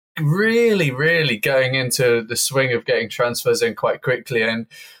are really, really going into the swing of getting transfers in quite quickly, and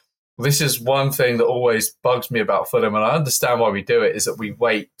this is one thing that always bugs me about Fulham, and I understand why we do it, is that we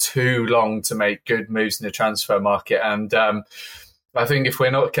wait too long to make good moves in the transfer market. And I think if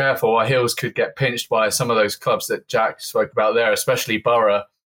we're not careful, our heels could get pinched by some of those clubs that Jack spoke about there, especially Borough.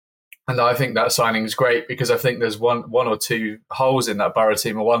 And I think that signing is great because I think there's one or two holes in that Borough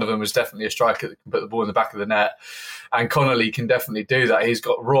team, and one of them is definitely a striker that can put the ball in the back of the net. And Connolly can definitely do that. He's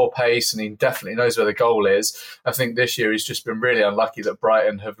got raw pace and he definitely knows where the goal is. I think this year he's just been really unlucky that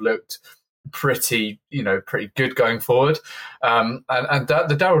Brighton have looked pretty good going forward. And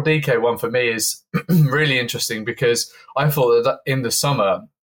the Daryl Dike one for me is really interesting because I thought that in the summer,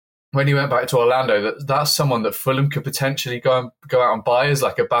 when he went back to Orlando, that's someone that Fulham could potentially go out and buy as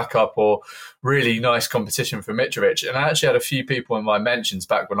like a backup or really nice competition for Mitrovic. And I actually had a few people in my mentions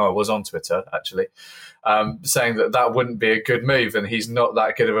back when I was on Twitter, actually, saying that wouldn't be a good move and he's not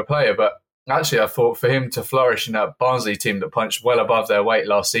that good of a player. But actually, I thought for him to flourish in that Barnsley team that punched well above their weight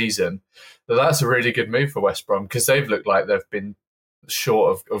last season, that's a really good move for West Brom because they've looked like they've been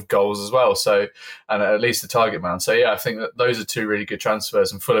short of goals as well, so, and at least the target man. So yeah, I think that those are two really good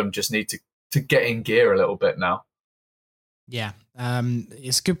transfers, and Fulham just need to get in gear a little bit now. Yeah,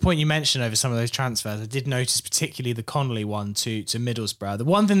 it's a good point you mentioned over some of those transfers. I did notice particularly the Connolly one to Middlesbrough. The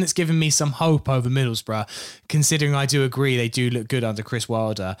one thing that's given me some hope over Middlesbrough, considering I do agree they do look good under Chris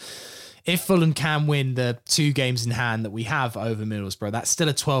Wilder, if Fulham can win the 2 games in hand that we have over Middlesbrough, that's still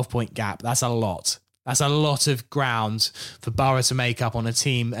a 12-point gap. That's a lot. That's a lot of ground for Borough to make up on a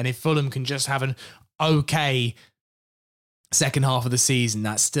team. And if Fulham can just have an okay second half of the season,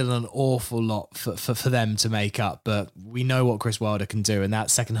 that's still an awful lot for them to make up. But we know what Chris Wilder can do, and that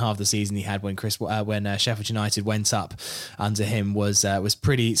second half of the season he had when Sheffield United went up under him was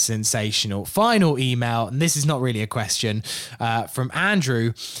pretty sensational. Final email, and this is not really a question, from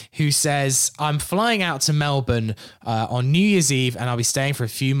Andrew, who says, I'm flying out to Melbourne on New Year's Eve, and I'll be staying for a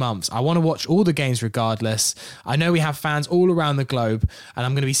few months. I want to watch all the games regardless. I know we have fans all around the globe, and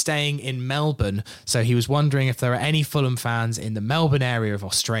I'm going to be staying in Melbourne. So he was wondering if there are any Fulham fans in the Melbourne area of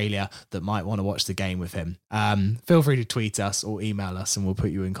Australia that might want to watch the game with him. Feel free to tweet us or email us and we'll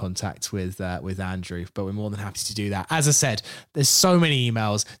put you in contact with Andrew, but we're more than happy to do that. As I said, there's so many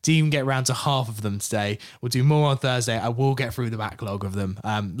emails, didn't even get around to half of them today. We'll do more on Thursday. I will get through the backlog of them.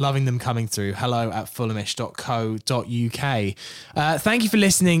 Loving them coming through. hello@fulhamish.co.uk. Thank you for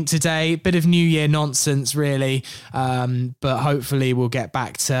listening today. Bit of New Year nonsense really, but hopefully we'll get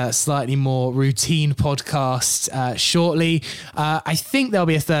back to slightly more routine podcast shortly. I think there'll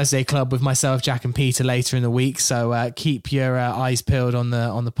be a Thursday club with myself, Jack and Peter later in the week, so keep your eyes peeled on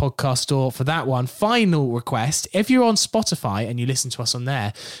the podcast store for that one. Final request, if you're on Spotify and you listen to us on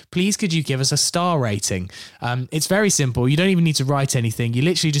there, please could you give us a star rating? It's very simple. You don't even need to write anything. You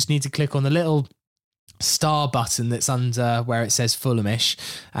literally just need to click on the little star button that's under where it says Fulhamish,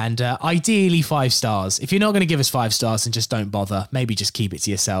 and ideally 5 stars. If you're not going to give us 5 stars, then just don't bother. Maybe just keep it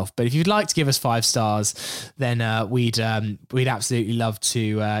to yourself. But if you'd like to give us 5 stars, then we'd absolutely love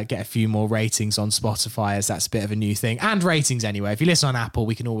to get a few more ratings on Spotify, as that's a bit of a new thing. And ratings anyway. If you listen on Apple,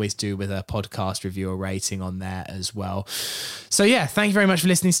 we can always do with a podcast review or rating on there as well. So yeah, thank you very much for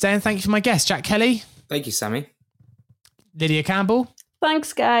listening today, and thank you for my guest, Jack Kelly. Thank you, Sammy. Lydia Campbell.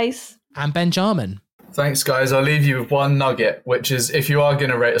 Thanks, guys. And Ben Jarman. Thanks, guys. I'll leave you with one nugget, which is if you are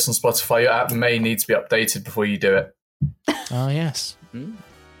going to rate us on Spotify, your app may need to be updated before you do it. Oh, yes.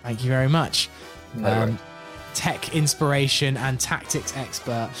 Thank you very much. No Tech inspiration and tactics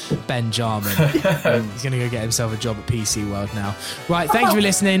expert Ben Jarman. He's going to go get himself a job at PC World now. Right, thank you for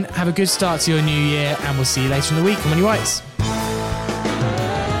listening. Have a good start to your new year, and we'll see you later in the week on Many Whites.